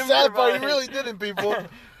was That's the sad part. You really didn't, people.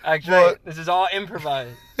 Actually, this is all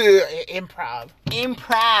improvised. Improv.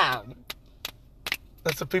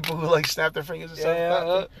 That's the people who like snap their fingers and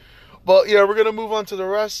stuff. But yeah, we're gonna move on to the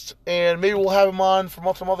rest, and maybe we'll have him on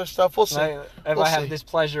for some other stuff. We'll see. If I have this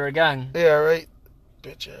pleasure again. Yeah, right.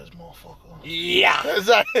 Bitch ass motherfucker. Yeah.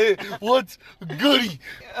 What's goody?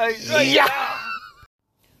 Yeah.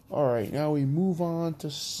 All right, now we move on to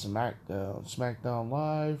SmackDown. SmackDown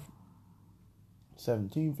Live,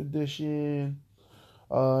 17th edition.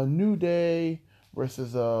 New Day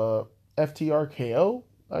versus FTRKO,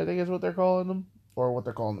 I think is what they're calling them. Or what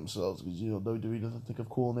they're calling themselves, because, WWE doesn't think of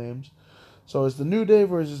cool names. So it's the New Day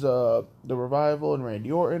versus the Revival and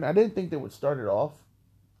Randy Orton. I didn't think they would start it off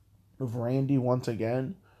with Randy once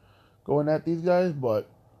again going at these guys, but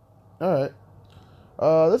alright.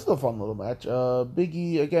 This is a fun little match. Big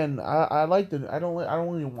E, again, I like I don't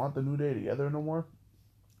really want the New Day together no more.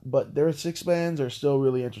 But their 6-mans are still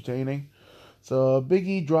really entertaining. So Big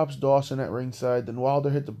E drops Dawson at ringside. Then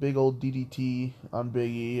Wilder hits a big old DDT on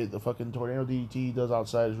Big E. The fucking tornado DDT he does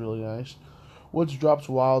outside is really nice. Woods drops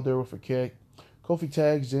Wilder with a kick. Kofi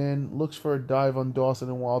tags in, looks for a dive on Dawson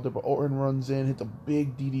and Wilder, but Orton runs in, hits a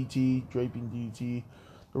big DDT, draping DDT.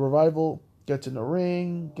 The Revival gets in the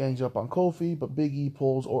ring, gangs up on Kofi, but Big E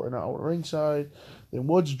pulls Orton out of ringside. Then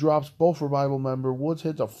Woods drops both Revival member. Woods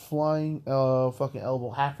hits a flying fucking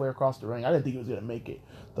elbow halfway across the ring. I didn't think he was going to make it.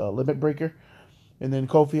 The limit breaker. And then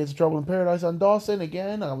Kofi hits Trouble in Paradise on Dawson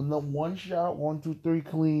again. One shot, 1, 2, 3,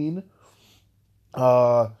 clean.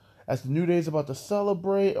 As the New Day's about to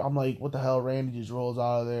celebrate, I'm like, what the hell? Randy just rolls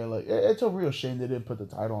out of there. Like, it's a real shame they didn't put the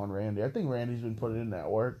title on Randy. I think Randy's been putting in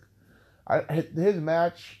that work. His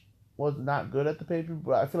match was not good at the pay-per-view,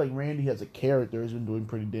 but I feel like Randy as a character has been doing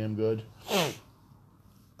pretty damn good.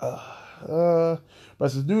 But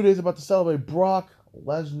as the New Day's about to celebrate, Brock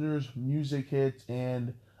Lesnar's music hits,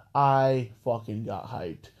 and I fucking got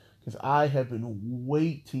hyped. Because I have been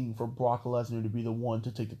waiting for Brock Lesnar to be the one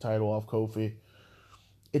to take the title off Kofi.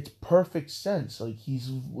 It's perfect sense. Like, he's,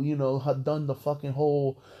 done the fucking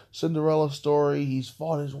whole Cinderella story. He's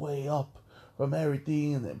fought his way up from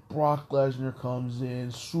everything. And then Brock Lesnar comes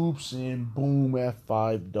in, swoops in, boom,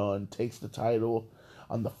 F5, done. Takes the title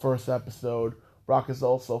on the first episode. Brock is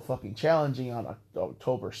also fucking challenging on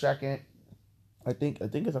October 2nd. I think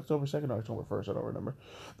it's October 2nd or October 1st, I don't remember.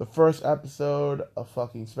 The first episode of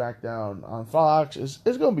fucking SmackDown on Fox is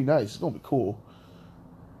going to be nice. It's going to be cool.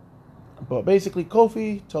 But basically,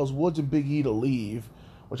 Kofi tells Woods and Big E to leave,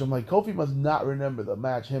 which I'm like, Kofi must not remember the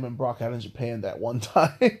match him and Brock had in Japan that one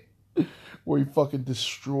time where he fucking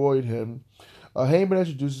destroyed him. Heyman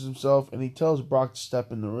introduces himself and he tells Brock to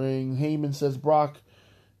step in the ring. Heyman says Brock,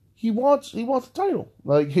 he wants the title.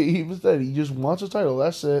 Like, he said, he just wants a title.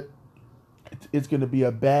 That's it. It's going to be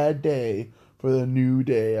a bad day for the New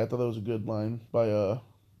Day. I thought that was a good line by,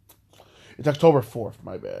 it's October 4th,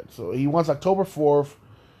 my bad. So he wants October 4th.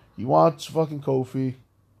 He wants fucking Kofi.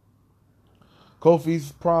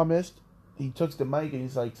 Kofi's promised. He took the mic and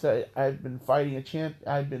he's like, I've been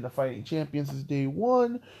the fighting champion since day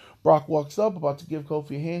one. Brock walks up, about to give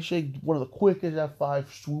Kofi a handshake. One of the quickest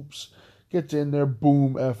F5 swoops. Gets in there,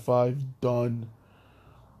 boom, F5, done.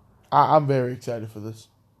 I'm very excited for this.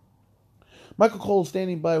 Michael Cole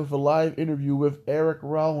standing by with a live interview with Eric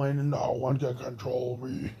Rowan. No one can control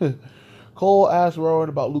me. Cole asks Rowan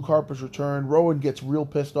about Luke Harper's return. Rowan gets real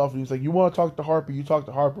pissed off and he's like, "You want to talk to Harper? You talk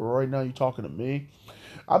to Harper. Right now, you talking to me."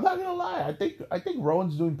 I'm not gonna lie. I think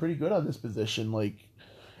Rowan's doing pretty good on this position. Like,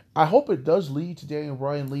 I hope it does lead to Daniel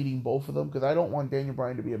Bryan leading both of them because I don't want Daniel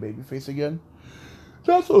Bryan to be a babyface again.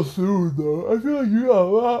 That's so soon though. I feel like you got a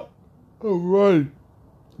lot. All right.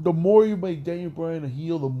 The more you make Daniel Bryan a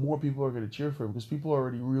heel, the more people are going to cheer for him because people are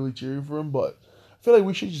already really cheering for him. But I feel like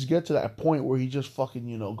we should just get to that point where he just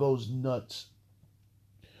fucking, goes nuts.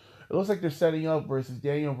 It looks like they're setting up versus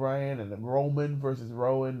Daniel Bryan and then Roman versus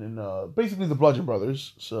Rowan and basically the Bludgeon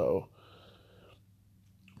Brothers. So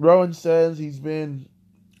Rowan says he's been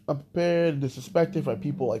unprepared and disrespected by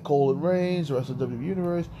people like Cole and Reigns, the rest of the WWE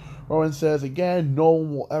Universe. Rowan says again, no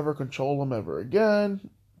one will ever control him ever again.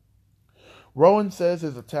 Rowan says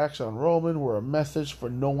his attacks on Roman were a message for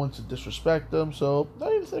no one to disrespect them, so I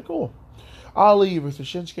even say cool. Ali versus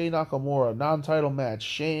Shinsuke Nakamura, non-title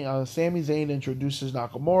match. Sami Zayn introduces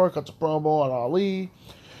Nakamura, cuts a promo on Ali.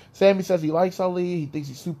 Sami says he likes Ali, he thinks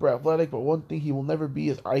he's super athletic, but one thing he will never be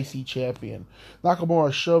is IC champion.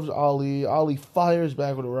 Nakamura shoves Ali, Ali fires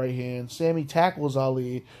back with a right hand. Sami tackles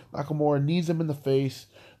Ali, Nakamura knees him in the face.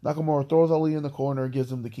 Nakamura throws Ali in the corner,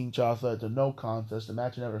 gives him the Kinshasa. It's a no contest, the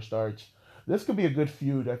match never starts. This could be a good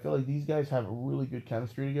feud. I feel like these guys have a really good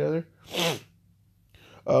chemistry together.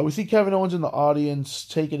 We see Kevin Owens in the audience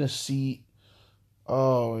taking a seat.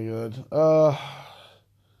 Oh my god.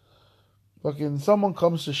 Fucking someone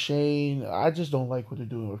comes to Shane. I just don't like what they're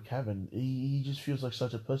doing with Kevin. He just feels like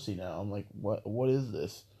such a pussy now. I'm like, what is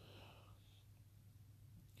this?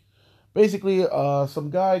 Basically, some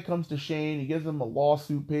guy comes to Shane. He gives him a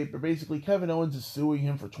lawsuit paper. Basically, Kevin Owens is suing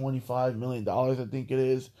him for $25 million, I think it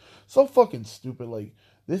is. So fucking stupid. Like,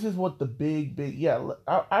 this is what the big... Yeah,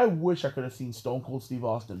 I wish I could have seen Stone Cold Steve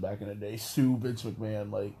Austin back in the day sue Vince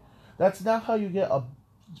McMahon. Like, that's not how you get a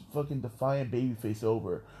fucking defiant babyface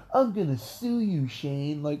over. I'm gonna sue you,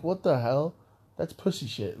 Shane. Like, what the hell? That's pussy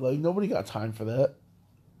shit. Like, nobody got time for that.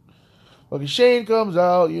 Okay, Shane comes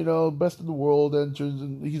out, best in the world entrance,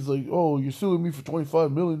 and he's like, "Oh, you're suing me for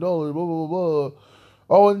 $25 million, blah, blah, blah."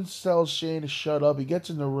 Owens tells Shane to shut up. He gets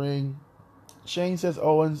in the ring. Shane says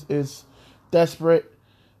Owens is desperate,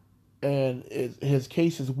 and his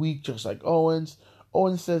case is weak, just like Owens.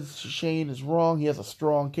 Owens says Shane is wrong. He has a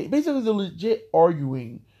strong case. Basically, they're legit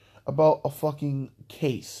arguing about a fucking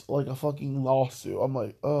case, like a fucking lawsuit. I'm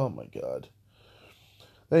like, oh my god.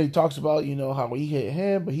 Then he talks about, how he hit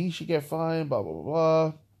him, but he should get fined, blah, blah, blah,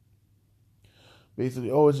 blah. Basically,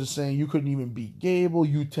 Owens is saying, you couldn't even beat Gable,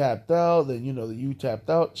 you tapped out. Then, the you tapped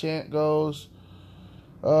out chant goes.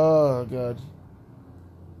 Oh, God.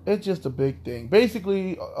 It's just a big thing.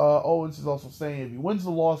 Basically, Owens is also saying if he wins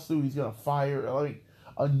the lawsuit, he's going to fire,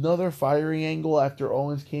 another firing angle after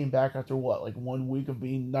Owens came back after, 1 week of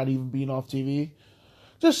not even being off TV?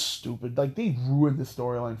 Just stupid. Like, they ruined the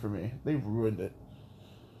storyline for me. They ruined it.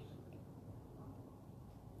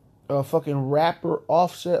 Fucking rapper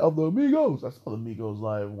Offset of the Migos. I saw the Migos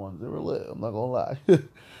live ones. They were lit. I'm not gonna lie.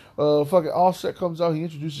 Fucking Offset comes out. He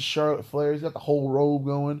introduces Charlotte Flair. He's got the whole robe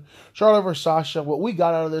going. Charlotte versus Sasha. What we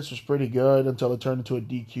got out of this was pretty good until it turned into a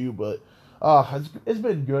DQ. But it's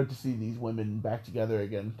been good to see these women back together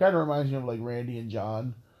again. Kind of reminds me of like Randy and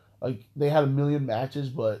John. Like they had a million matches,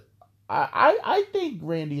 but I think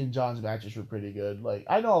Randy and John's matches were pretty good. Like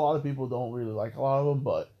I know a lot of people don't really like a lot of them,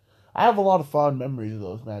 but I have a lot of fond memories of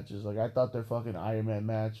those matches. Like, I thought their fucking Iron Man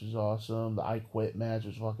match was awesome. The I Quit match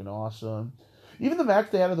was fucking awesome. Even the match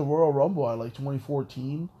they had at the Royal Rumble in,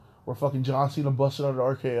 2014, where fucking John Cena busted out an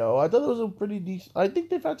RKO. I thought it was a pretty decent... I think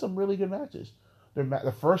they've had some really good matches.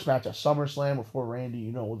 The first match at SummerSlam before Randy,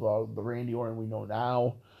 with all the Randy Orton we know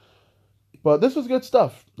now. But this was good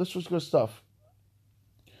stuff.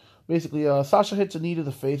 Basically, Sasha hits a knee to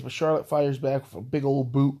the face, but Charlotte fires back with a big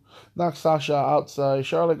old boot. Knocks Sasha outside.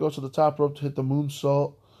 Charlotte goes to the top rope to hit the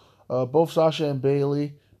moonsault. Both Sasha and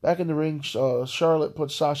Bayley. Back in the ring, Charlotte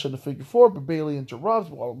puts Sasha in the figure four, but Bayley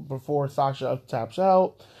interrupts before Sasha taps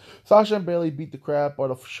out. Sasha and Bayley beat the crap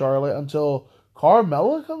out of Charlotte until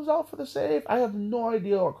Carmella comes out for the save. I have no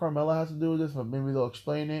idea what Carmella has to do with this, but maybe they'll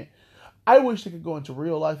explain it. I wish they could go into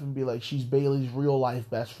real life and be like, she's Bayley's real life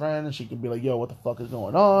best friend, and she could be like, yo, what the fuck is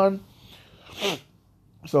going on?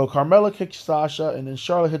 So Carmella kicks Sasha, and then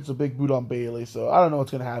Charlotte hits a big boot on Bayley. So I don't know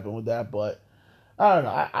what's gonna happen with that, but I don't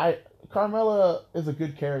know. Carmella is a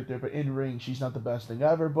good character, but in ring she's not the best thing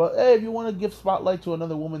ever. But hey, if you want to give spotlight to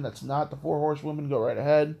another woman that's not the Four Horsewomen, go right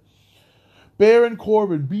ahead. Baron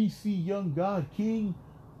Corbin, BC Young God King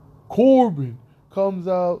Corbin comes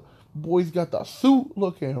out. Boy's got the suit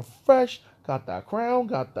looking fresh. got that crown,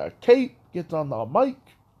 got that cape, gets on the mic.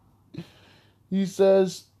 He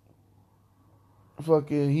says,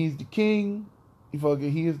 fucking, he's the king.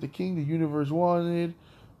 He is the king the universe wanted.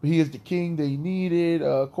 But he is the king they needed.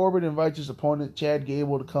 Corbin invites his opponent, Chad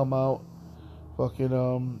Gable, to come out.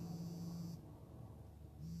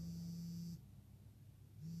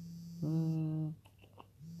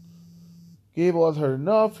 Gable has heard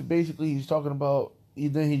enough. Basically, he's talking about.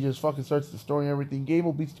 Then he just fucking starts destroying everything.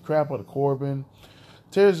 Gable beats the crap out of Corbin,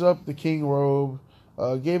 tears up the king robe.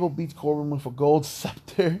 Gable beats Corbin with a gold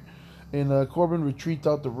scepter, and Corbin retreats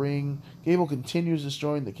out the ring. Gable continues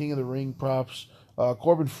destroying the King of the Ring props.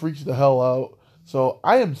 Corbin freaks the hell out. So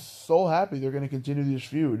I am so happy they're going to continue this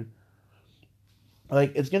feud.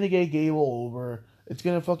 Like, it's going to get Gable over. It's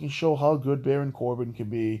going to fucking show how good Baron Corbin can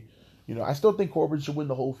be. You know, I still think Corbin should win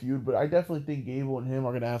the whole feud, but I definitely think Gable and him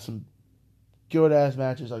are going to have some good-ass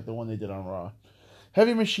matches like the one they did on Raw.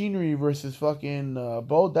 Heavy Machinery versus fucking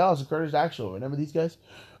Bo Dallas and Curtis Axel. Remember these guys?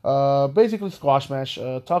 Basically squash match.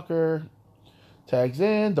 Tucker tags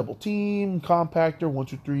in, double team, compactor, 1,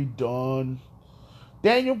 2, 3, done.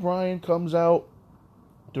 Daniel Bryan comes out.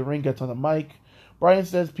 The ring gets on the mic. Bryan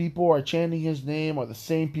says people are chanting his name are the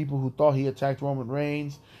same people who thought he attacked Roman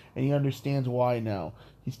Reigns, and he understands why now.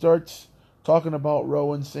 He starts talking about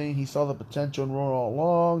Rowan, saying he saw the potential in Rowan all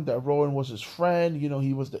along, that Rowan was his friend, you know,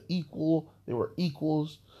 he was the equal, they were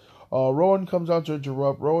equals. Rowan comes out to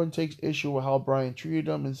interrupt. Rowan takes issue with how Bryan treated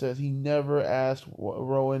him and says he never asked what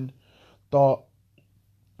Rowan thought.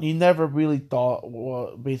 He never really thought,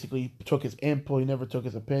 well, basically took his input, he never took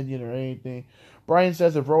his opinion or anything. Bryan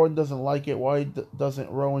says if Rowan doesn't like it, why doesn't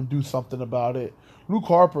Rowan do something about it? Luke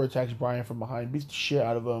Harper attacks Bryan from behind, beats the shit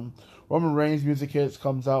out of him. Roman Reigns' music hits,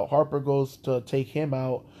 comes out. Harper goes to take him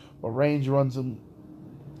out, but Reigns runs into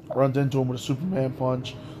him with a Superman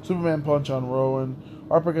punch. Superman punch on Rowan.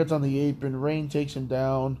 Harper gets on the apron. Reigns takes him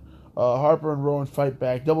down. Harper and Rowan fight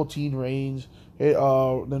back. Double team Reigns. Then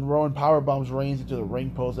Rowan powerbombs Reigns into the ring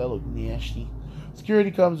post. That looked nasty.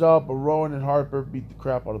 Security comes out, but Rowan and Harper beat the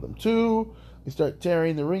crap out of them too. They start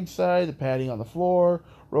tearing the ringside, the padding on the floor.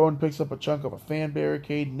 Rowan picks up a chunk of a fan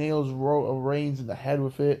barricade, nails Reigns in the head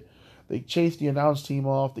with it. They chase the announce team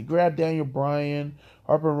off. They grab Daniel Bryan.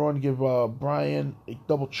 Harper and Rowan give Bryan a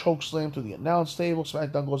double choke slam to the announce table.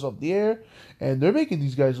 SmackDown goes up the air. And they're making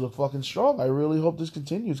these guys look fucking strong. I really hope this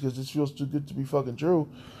continues because this feels too good to be fucking true.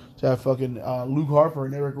 To have fucking Luke Harper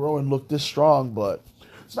and Eric Rowan look this strong. But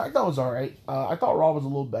SmackDown was alright. I thought Raw was a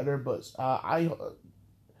little better. But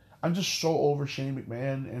I'm just so over Shane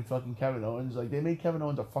McMahon and fucking Kevin Owens. Like, they made Kevin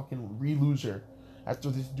Owens a fucking re-loser after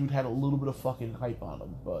this dude had a little bit of fucking hype on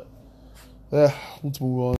him. But let's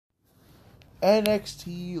move on.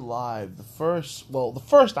 NXT Live. The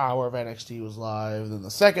first hour of NXT was live. Then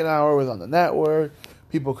the second hour was on the network.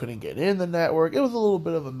 People couldn't get in the network. It was a little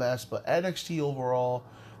bit of a mess, but NXT overall,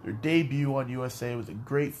 their debut on USA was a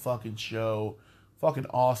great fucking show. Fucking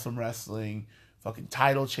awesome wrestling. Fucking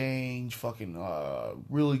title change. Fucking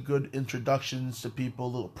really good introductions to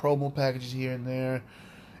people. Little promo packages here and there.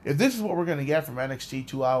 If this is what we're going to get from NXT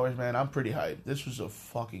 2 hours, man, I'm pretty hyped. This was a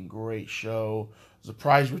fucking great show.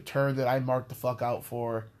 Surprise return that I marked the fuck out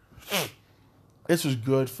for. This was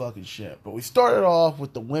good fucking shit. But we started off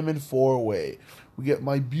with the women 4-way. We get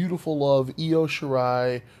my beautiful love, Io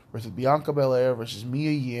Shirai versus Bianca Belair versus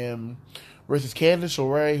Mia Yim versus Candice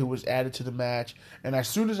LeRae, who was added to the match. And as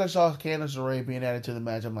soon as I saw Candice LeRae being added to the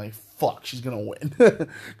match, I'm like, fuck, she's going to win.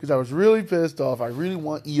 Because I was really pissed off. I really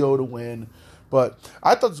want Io to win. But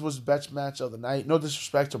I thought this was the best match of the night. No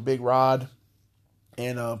disrespect to Big Rod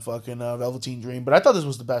and Velveteen Dream, but I thought this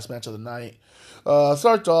was the best match of the night.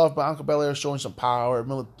 Starts off, Bianca Belair showing some power,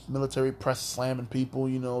 military press slamming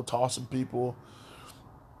people, tossing people.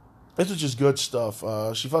 This was just good stuff.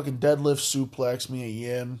 She fucking deadlift suplex Mia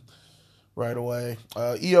Yim right away.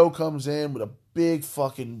 Io comes in with a big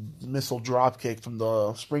fucking missile dropkick from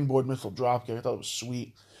the springboard missile dropkick. I thought it was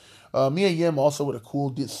sweet. Mia Yim also with a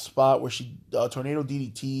cool spot where she tornado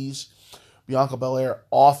DDTs Bianca Belair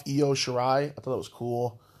off Io Shirai. I thought that was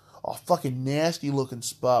cool. A fucking nasty looking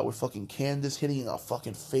spot with fucking Candice hitting a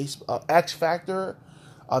fucking face X Factor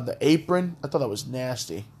on the apron. I thought that was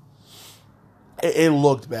nasty. It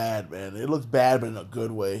looked bad, man. It looked bad, but in a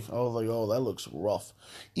good way. I was like, oh, that looks rough.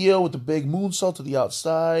 Io with the big moonsault to the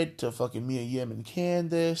outside to fucking Mia Yim and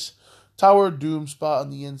Candice. Tower of Doom spot on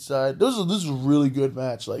the inside. This was a really good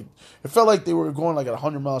match. Like, it felt like they were going like at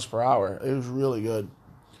 100 miles per hour. It was really good.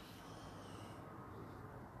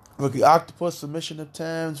 Look, the octopus submission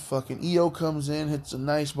attempts. Fucking Io comes in, hits a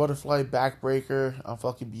nice butterfly backbreaker on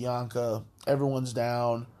fucking Bianca. Everyone's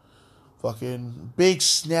down. Fucking big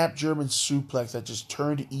snap German suplex that just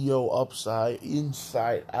turned Io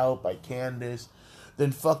inside out by Candice.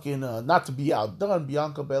 Then fucking, not to be outdone,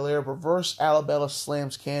 Bianca Belair reverse Alabama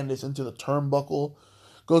slams Candice into the turnbuckle.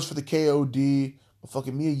 Goes for the KOD. But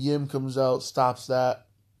fucking Mia Yim comes out, stops that.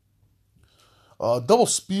 Double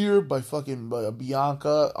spear by fucking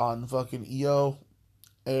Bianca on fucking Io.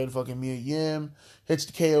 And fucking Mia Yim hits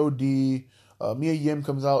the KOD. Mia Yim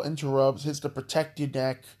comes out, interrupts, hits the protected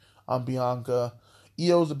neck on Bianca.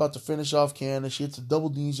 Io's about to finish off Candice. She hits the double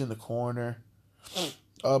knees in the corner.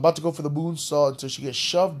 About to go for the moonsault until she gets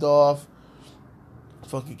shoved off.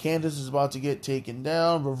 Fucking Candice is about to get taken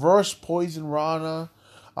down. Reverse poison Rana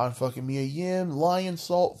on fucking Mia Yim. Lion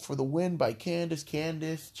salt for the win by Candice.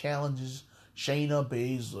 Candice challenges Shayna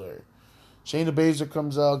Baszler. Shayna Baszler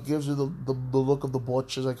comes out, gives her the look of the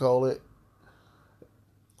butch, as I call it.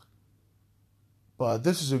 But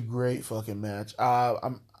this is a great fucking match.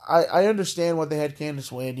 I understand why they had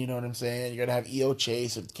Candice win, you know what I'm saying? You're going to have Io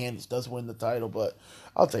chase if Candice does win the title, but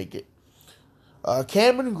I'll take it.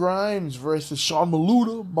 Cameron Grimes versus Sean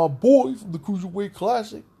Maluta, my boy from the Cruiserweight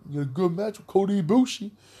Classic. You get a good match with Cody Ibushi.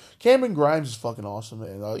 Cameron Grimes is fucking awesome.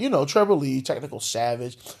 And, Trevor Lee, technical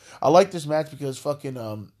savage. I like this match because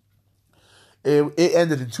fucking, it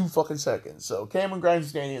ended in 2 fucking seconds. So Cameron Grimes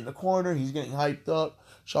is standing in the corner. He's getting hyped up.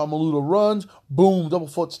 Sean Maluta runs. Boom. Double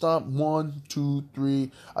foot stomp. 1, 2,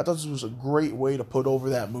 3. I thought this was a great way to put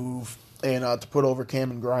over that move. And to put over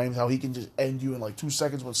Cameron Grimes. How he can just end you in like 2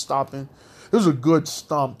 seconds with stomping. It was a good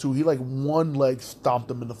stomp too. He like one leg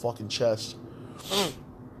stomped him in the fucking chest.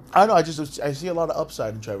 I know. I see a lot of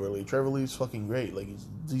upside in Trevor Lee. Trevor Lee's fucking great. Like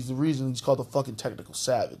he's the reason he's called the fucking technical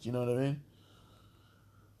savage. You know what I mean?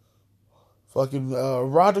 Fucking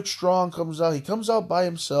Roderick Strong comes out. He comes out by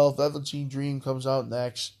himself. Velveteen Dream comes out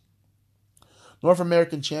next. North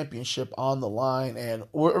American Championship on the line. And a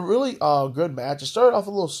really good match. It started off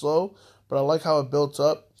a little slow, but I like how it built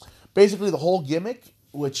up. Basically, the whole gimmick,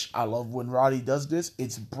 which I love when Roddy does this,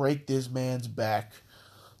 it's break this man's back.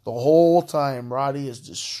 The whole time, Roddy is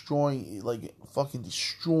fucking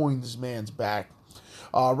destroying this man's back.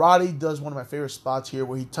 Roddy does one of my favorite spots here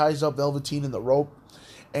where he ties up Velveteen in the rope.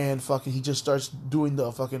 And fucking he just starts doing the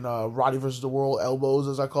fucking Roddy versus the World elbows,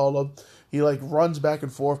 as I call them. He like runs back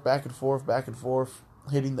and forth,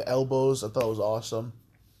 hitting the elbows. I thought it was awesome.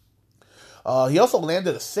 He also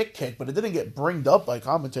landed a sick kick, but it didn't get bringed up by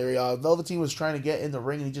commentary. Velveteen was trying to get in the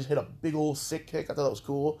ring, and he just hit a big old sick kick. I thought that was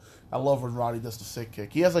cool. I love when Roddy does the sick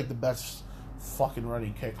kick. He has like the best fucking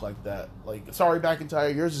running kick like that. Like, sorry,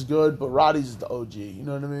 McIntyre, yours is good, but Roddy's is the OG. You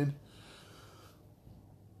know what I mean?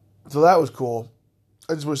 So that was cool.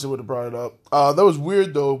 I just wish they would have brought it up. That was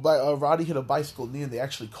weird, though. Roddy hit a bicycle knee, and they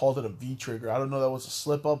actually called it a V-trigger. I don't know if that was a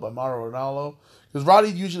slip-up by Mauro Ranallo. Because Roddy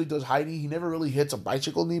usually does hiding. He never really hits a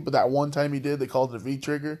bicycle knee, but that one time he did, they called it a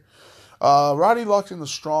V-trigger. Roddy locks in the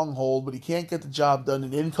stronghold, but he can't get the job done,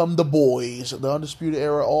 and in come the boys. The Undisputed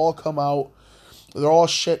Era all come out. They're all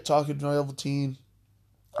shit talking to Velveteen.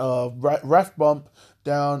 Ref bump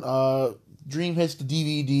down. Dream hits the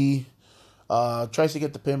DVD. Tries to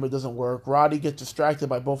get the pin, but it doesn't work. Roddy gets distracted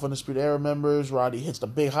by both Undisputed Era members. Roddy hits the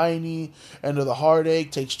big high knee. End of the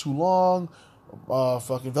heartache. Takes too long.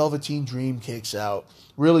 Fucking Velveteen Dream kicks out.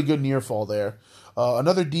 Really good near fall there.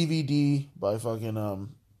 Another DVD by fucking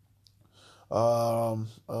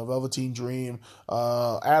Velveteen Dream.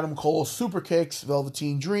 Adam Cole super kicks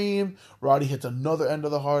Velveteen Dream. Roddy hits another end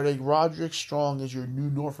of the heartache. Roderick Strong is your new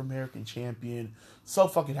North American champion. So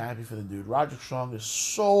fucking happy for the dude. Roderick Strong is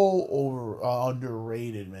so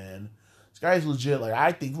underrated, man. This guy's legit. Like,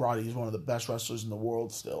 I think Roddy is one of the best wrestlers in the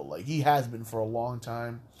world still. Like, he has been for a long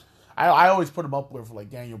time. I always put him up with like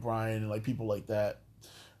Daniel Bryan and like people like that.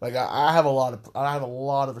 Like, I have a lot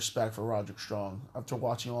of respect for Roderick Strong after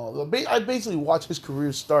watching I basically watched his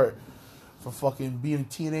career start from fucking being a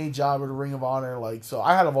TNA jobber to Ring of Honor. Like, so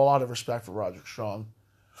I had a lot of respect for Roderick Strong.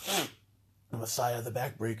 The Messiah, the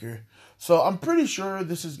Backbreaker. So I'm pretty sure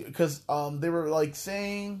this is because they were like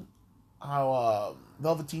saying how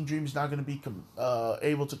Velveteen Dream is not going to be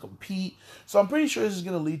able to compete. So I'm pretty sure this is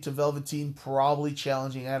going to lead to Velveteen probably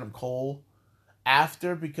challenging Adam Cole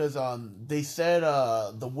after, because they said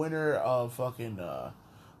the winner of fucking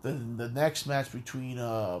the next match between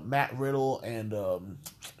Matt Riddle and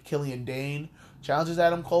Killian Dane challenges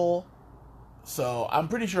Adam Cole. So I'm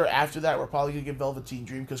pretty sure after that we're probably gonna get Velveteen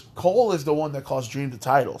Dream, because Cole is the one that cost Dream the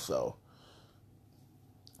title. So,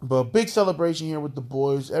 but big celebration here with the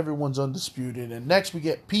boys. Everyone's undisputed, and next we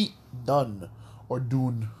get Pete Dunne or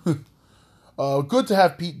Dune. Good to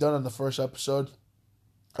have Pete Dunne on the first episode.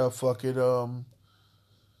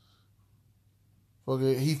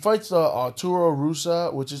 Okay, he fights Arturo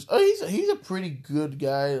Rusa, which is he's a pretty good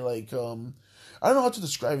guy. Like I don't know how to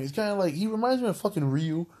describe him. He's kind of like he reminds me of fucking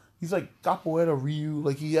Ryu. He's like Capoeira Ryu.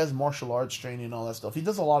 Like he has martial arts training and all that stuff. He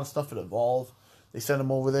does a lot of stuff at Evolve. They sent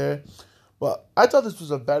him over there. But I thought this was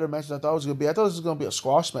a better match than I thought it was going to be. I thought this was going to be a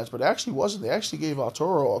squash match, but it actually wasn't. They actually gave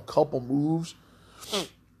Arturo a couple moves.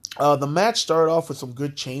 The match started off with some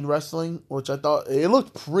good chain wrestling, which I thought it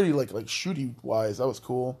looked pretty like shooty wise. That was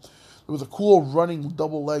cool. It was a cool running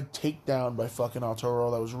double leg takedown by fucking Arturo.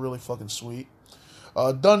 That was really fucking sweet.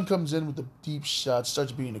 Dunn comes in with the deep shot,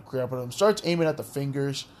 starts beating the crap out of him, starts aiming at the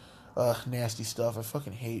fingers. Nasty stuff. I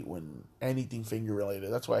fucking hate when anything finger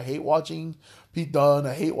related. That's why I hate watching Pete Dunne.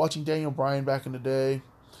 I hate watching Daniel Bryan back in the day.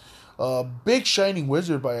 Big Shining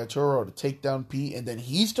Wizard by Arturo to take down Pete, and then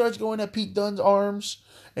he starts going at Pete Dunne's arms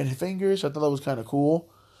and fingers. I thought that was kind of cool.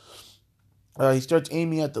 He starts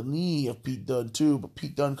aiming at the knee of Pete Dunne too, but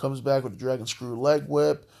Pete Dunne comes back with a dragon screw leg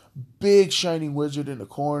whip. Big Shining Wizard in the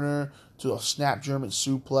corner to a snap German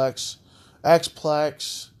suplex.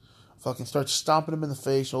 X-Plex. Fucking starts stomping him in the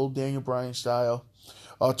face, old Daniel Bryan style.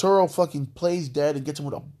 Arturo fucking plays dead and gets him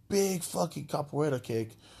with a big fucking capoeira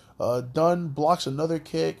kick. Dunn blocks another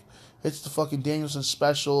kick, hits the fucking Danielson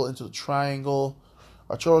special into the triangle.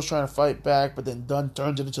 Arturo's trying to fight back, but then Dunn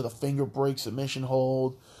turns it into the finger break submission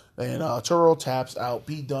hold. And Arturo taps out.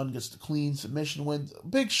 Pete Dunne gets the clean submission win.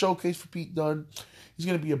 Big showcase for Pete Dunne. He's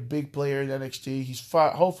going to be a big player in NXT.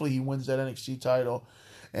 Hopefully he wins that NXT title.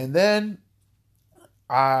 And then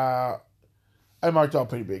I marked out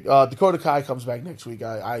pretty big. Dakota Kai comes back next week.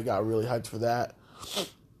 I got really hyped for that.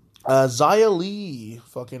 Xia Li,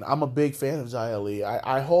 I'm a big fan of Xia Li.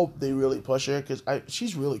 I hope they really push her because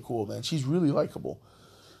she's really cool, man. She's really likable.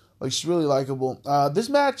 She's really likable. This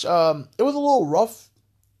match, it was a little rough.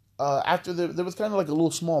 After there was kind of like a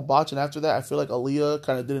little small botch, and after that, I feel like Aaliyah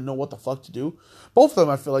kind of didn't know what the fuck to do. Both of them,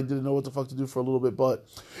 I feel like, didn't know what the fuck to do for a little bit, but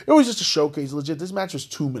it was just a showcase. Legit, this match was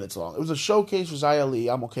 2 minutes long. It was a showcase for Xia Li.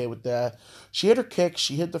 I'm okay with that. She hit her kick.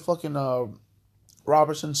 She hit the fucking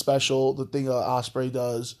Robertson special, the thing Ospreay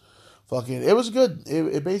does. It was good.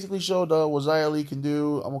 It basically showed what Xia Li can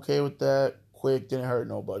do. I'm okay with that. Quick, didn't hurt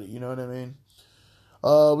nobody. You know what I mean?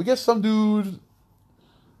 We get some dude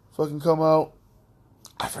come out.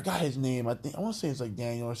 I forgot his name. I want to say it's like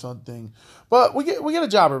Daniel or something. But we get a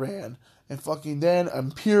jobber man. And then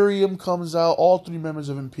Imperium comes out. All 3 members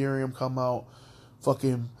of Imperium come out.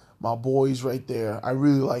 My boys right there. I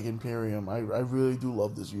really like Imperium. I really do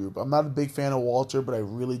love this group. I'm not a big fan of Walter, but I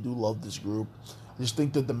really do love this group. I just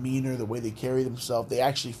think the demeanor, the way they carry themselves, they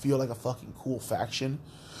actually feel like a fucking cool faction.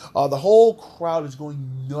 The whole crowd is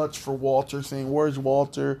going nuts for Walter, saying, "Where's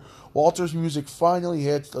Walter?" Walter's music finally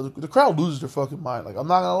hits. The crowd loses their fucking mind. I'm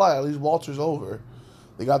not gonna lie, at least Walter's over.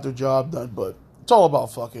 They got their job done, but it's all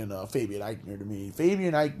about fucking Fabian Eichner to me.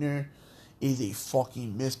 Fabian Eichner is a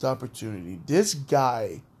fucking missed opportunity. This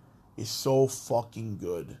guy is so fucking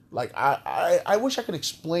good. I wish I could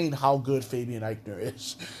explain how good Fabian Eichner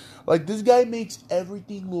is. This guy makes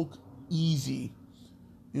everything look easy.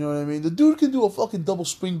 You know what I mean? The dude can do a fucking double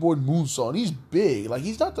springboard moonsault. He's big.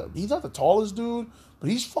 He's not the tallest dude, but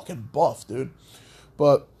he's fucking buff, dude.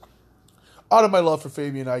 But out of my love for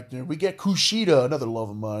Fabian Eichner, we get Kushida, another love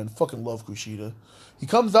of mine. Fucking love Kushida. He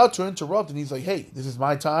comes out to interrupt, and he's like, "Hey, this is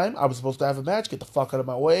my time. I was supposed to have a match. Get the fuck out of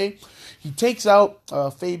my way." He takes out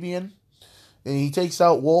Fabian, and he takes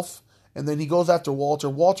out Wolf, and then he goes after Walter.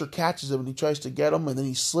 Walter catches him, and he tries to get him, and then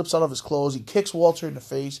he slips out of his clothes. He kicks Walter in the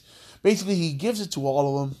face. Basically, he gives it to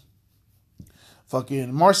all of them.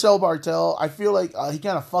 Fucking Marcel Bartel, I feel like he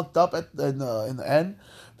kind of fucked up in the end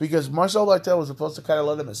because Marcel Bartel was supposed to kind of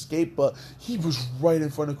let him escape, but he was right in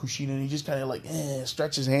front of Kushida and he just kind of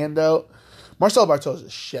stretched his hand out. Marcel Bartel is a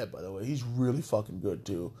shit, by the way. He's really fucking good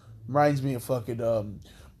too. Reminds me of fucking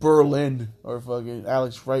Berlin or fucking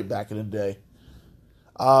Alex Wright back in the day.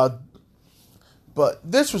 But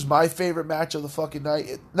this was my favorite match of the fucking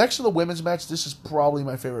night. Next to the women's match, this is probably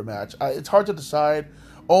my favorite match. It's hard to decide.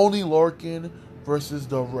 Only Lorcan versus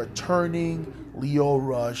the returning Lio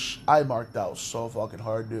Rush. I marked out so fucking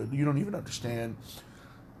hard, dude. You don't even understand.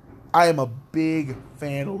 I am a big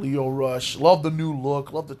fan of Lio Rush. Love the new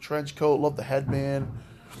look. Love the trench coat. Love the headband.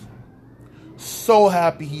 So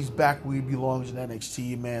happy he's back where he belongs in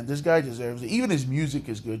NXT, man. This guy deserves it. Even his music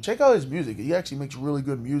is good. Check out his music. He actually makes really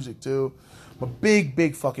good music, too. I'm a big,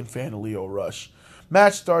 big fucking fan of Lio Rush.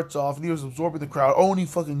 Match starts off. Leo's absorbing the crowd. Oni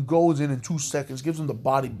fucking goes in 2 seconds. Gives him the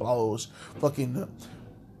body blows. Fucking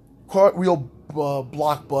cartwheel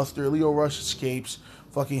blockbuster. Lio Rush escapes.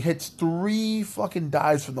 Fucking hits 3 fucking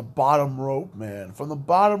dives from the bottom rope, man. From the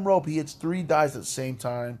bottom rope, he hits 3 dives at the same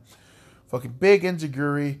time. Fucking big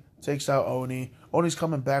enziguri. Takes out Oni. Oni's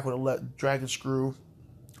coming back with a dragon screw.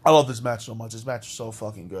 I love this match so much. This match is so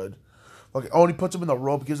fucking good. Fucking Oni puts him in the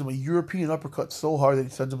rope, gives him a European uppercut so hard that he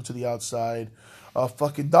sends him to the outside.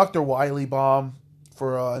 Fucking Dr. Wiley bomb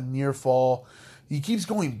for a near fall. He keeps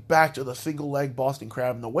going back to the single leg Boston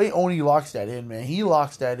Crab. And the way Oni locks that in, man, he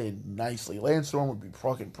locks that in nicely. Lance Storm would be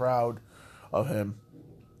fucking proud of him.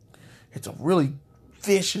 It's a really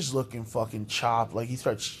vicious looking fucking chop. Like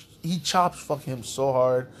he chops fucking him so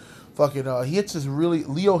hard. Fucking Leo hits his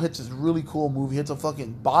really cool move. He hits a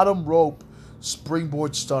fucking bottom rope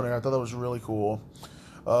springboard stunner. I thought that was really cool.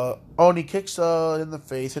 Oni kicks in the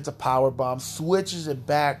face, hits a power bomb, switches it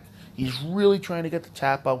back. He's really trying to get the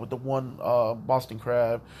tap out with the one Boston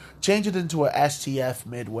Crab. Change it into a STF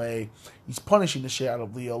midway. He's punishing the shit out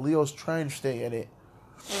of Leo. Leo's trying to stay in it.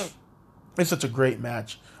 It's such a great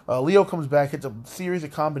match. Leo comes back, hits a series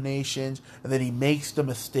of combinations, and then he makes the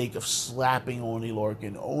mistake of slapping Oni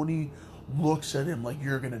Lorcan. Oni looks at him like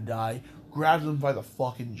you're gonna die, grabs him by the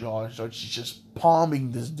fucking jaw, and starts just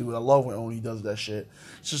palming this dude. I love when Oni does that shit.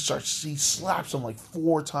 He slaps him like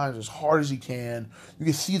 4 times as hard as he can. You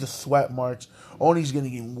can see the sweat marks. Oni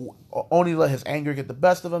let his anger get the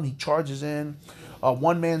best of him. He charges in.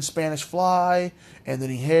 One-man Spanish fly, and then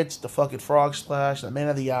he hits the fucking frog splash, the man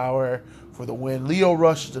of the hour for the win. Leo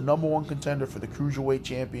Rush is the #1 contender for the Cruiserweight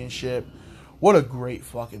Championship. What a great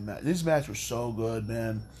fucking match. This match was so good,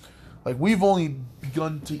 man. Like, we've only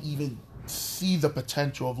begun to even see the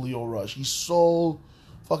potential of Leo Rush. He's so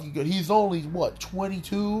fucking good. He's only,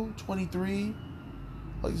 22, 23?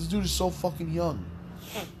 Like, this dude is so fucking young.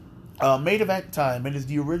 Main event time. It is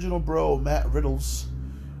the original bro, Matt Riddles,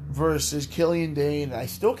 versus Killian Dane. I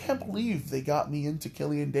still can't believe they got me into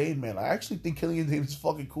Killian Dane, man. I actually think Killian Dane is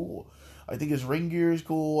fucking cool. I think his ring gear is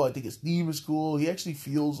cool. I think his theme is cool. He actually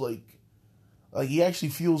feels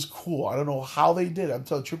cool. I don't know how they did it. I'm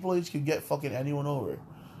telling you, Triple H can get fucking anyone over.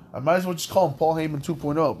 I might as well just call him Paul Heyman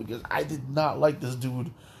 2.0 because I did not like this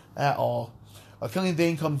dude at all. Killian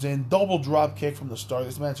Dane comes in, double drop kick from the start.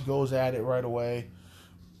 This match goes at it right away.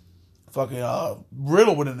 Fucking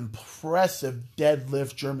Riddle with an impressive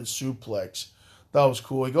deadlift German suplex. That was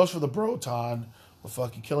cool. He goes for the Broton. But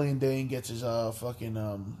fucking Killian Dane gets his fucking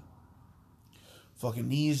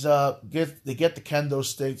knees up. They get the kendo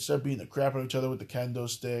stick. Start beating the crap out of each other with the kendo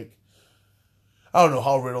stick. I don't know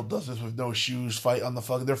how Riddle does this with no shoes.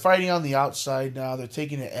 They're fighting on the outside now. They're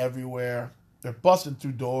taking it everywhere. They're busting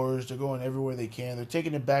through doors. They're going everywhere they can. They're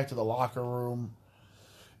taking it back to the locker room.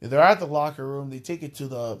 They're at the locker room. They take it to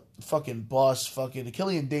the fucking bus. Fucking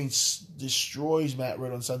Killian Dane destroys Matt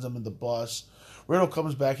Riddle and sends him in the bus. Riddle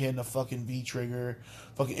comes back in the fucking V-trigger.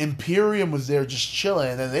 Fucking Imperium was there just chilling.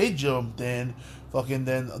 And then they jumped in. Fucking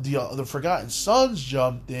then the Forgotten Sons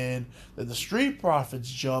jumped in. Then the Street Profits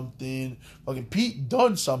jumped in. Fucking Pete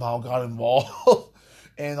Dunne somehow got involved.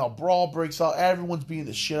 And a brawl breaks out. Everyone's beating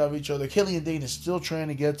the shit out of each other. Killian Dane is still trying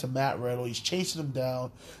to get to Matt Riddle. He's chasing him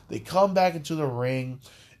down. They come back into the ring.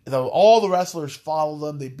 All the wrestlers follow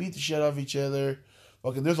them. They beat the shit out of each other.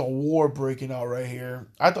 Fucking, there's a war breaking out right here.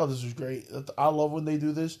 I thought this was great. I love when they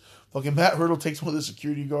do this. Fucking Matt Riddle takes one of the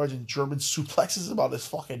security guards and German suplexes him on his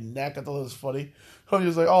fucking neck. I thought that was funny. He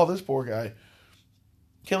was like, oh, this poor guy.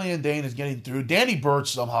 Killian Dane is getting through. Danny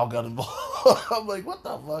Burch somehow got involved. I'm like, what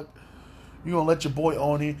the fuck? You gonna let your boy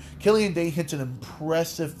Oni? Killian Dane hits an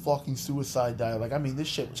impressive fucking suicide dive. Like, I mean, this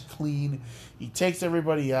shit was clean. He takes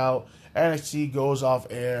everybody out. NXT goes off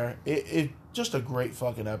air. It just a great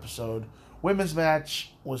fucking episode. Women's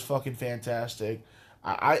match was fucking fantastic.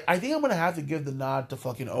 I think I'm gonna have to give the nod to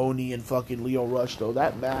fucking Oni and fucking Leo Rush though.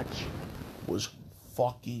 That match was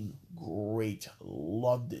fucking great.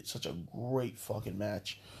 Loved it. Such a great fucking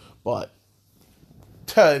match. But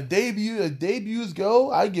debuts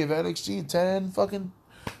go, I give NXT 10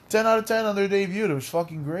 out of 10 on their debut. It was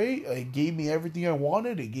fucking great. It gave me everything I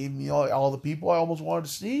wanted. It gave me all the people I almost wanted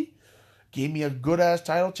to see. Gave me a good-ass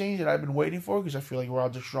title change that I've been waiting for because I feel like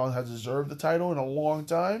Roderick Strong has deserved the title in a long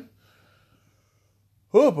time.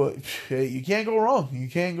 Oh, but hey, you can't go wrong. You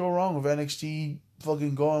can't go wrong with NXT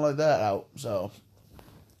fucking going like that out. So,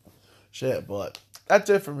 shit, but that's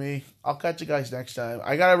it for me. I'll catch you guys next time.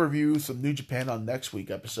 I got to review some New Japan on next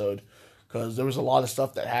week's episode because there was a lot of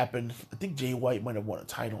stuff that happened. I think Jay White might have won a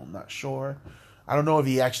title. I'm not sure. I don't know if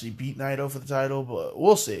he actually beat Naito for the title, but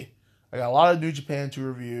we'll see. I got a lot of New Japan to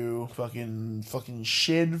review. Fucking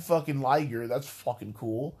Shin fucking Liger. That's fucking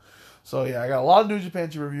cool. So, yeah, I got a lot of New Japan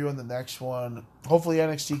to review in the next one. Hopefully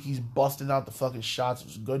NXT keeps busting out the fucking shots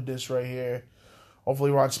of goodness right here.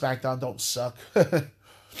 Hopefully Raw and SmackDown don't suck. But,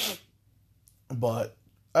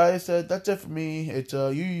 like I said, that's it for me. It's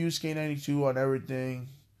UUSK92 on everything.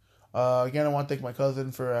 Again, I want to thank my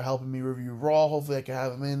cousin for helping me review Raw. Hopefully, I can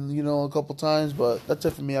have him in, a couple times. But that's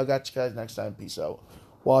it for me. I'll got you guys next time. Peace out.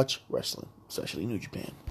 Watch wrestling, especially New Japan.